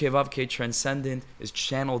 Yud Kei Vav Kei, transcendent, is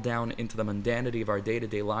channeled down into the mundanity of our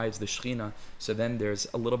day-to-day lives, the Shechina. So then there's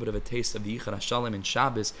a little bit of a taste of the Yichud HaShalom, and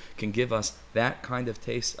Shabbos can give us that kind of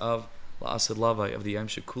taste of La'asad Lavai, of the Yom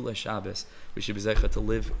Shekula Shabbos. We should be zeicha to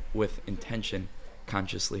live with intention,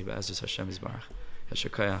 consciously. Be'ezus Hashem Yisbarach.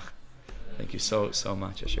 Yasher Koyach. Thank you so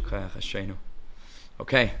much. Yasher Koyach Ashreinu.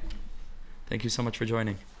 Okay. Thank you so much for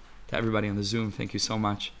joining. To everybody on the Zoom, thank you so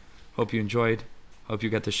much. Hope you enjoyed. Hope you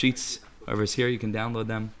got the sheets. Whoever's here, you can download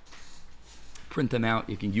them, print them out.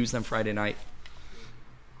 You can use them Friday night.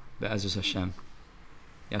 Be'ezus Hashem.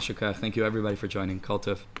 Yasher Koyach. Thank you everybody for joining. Kol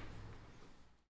Tov.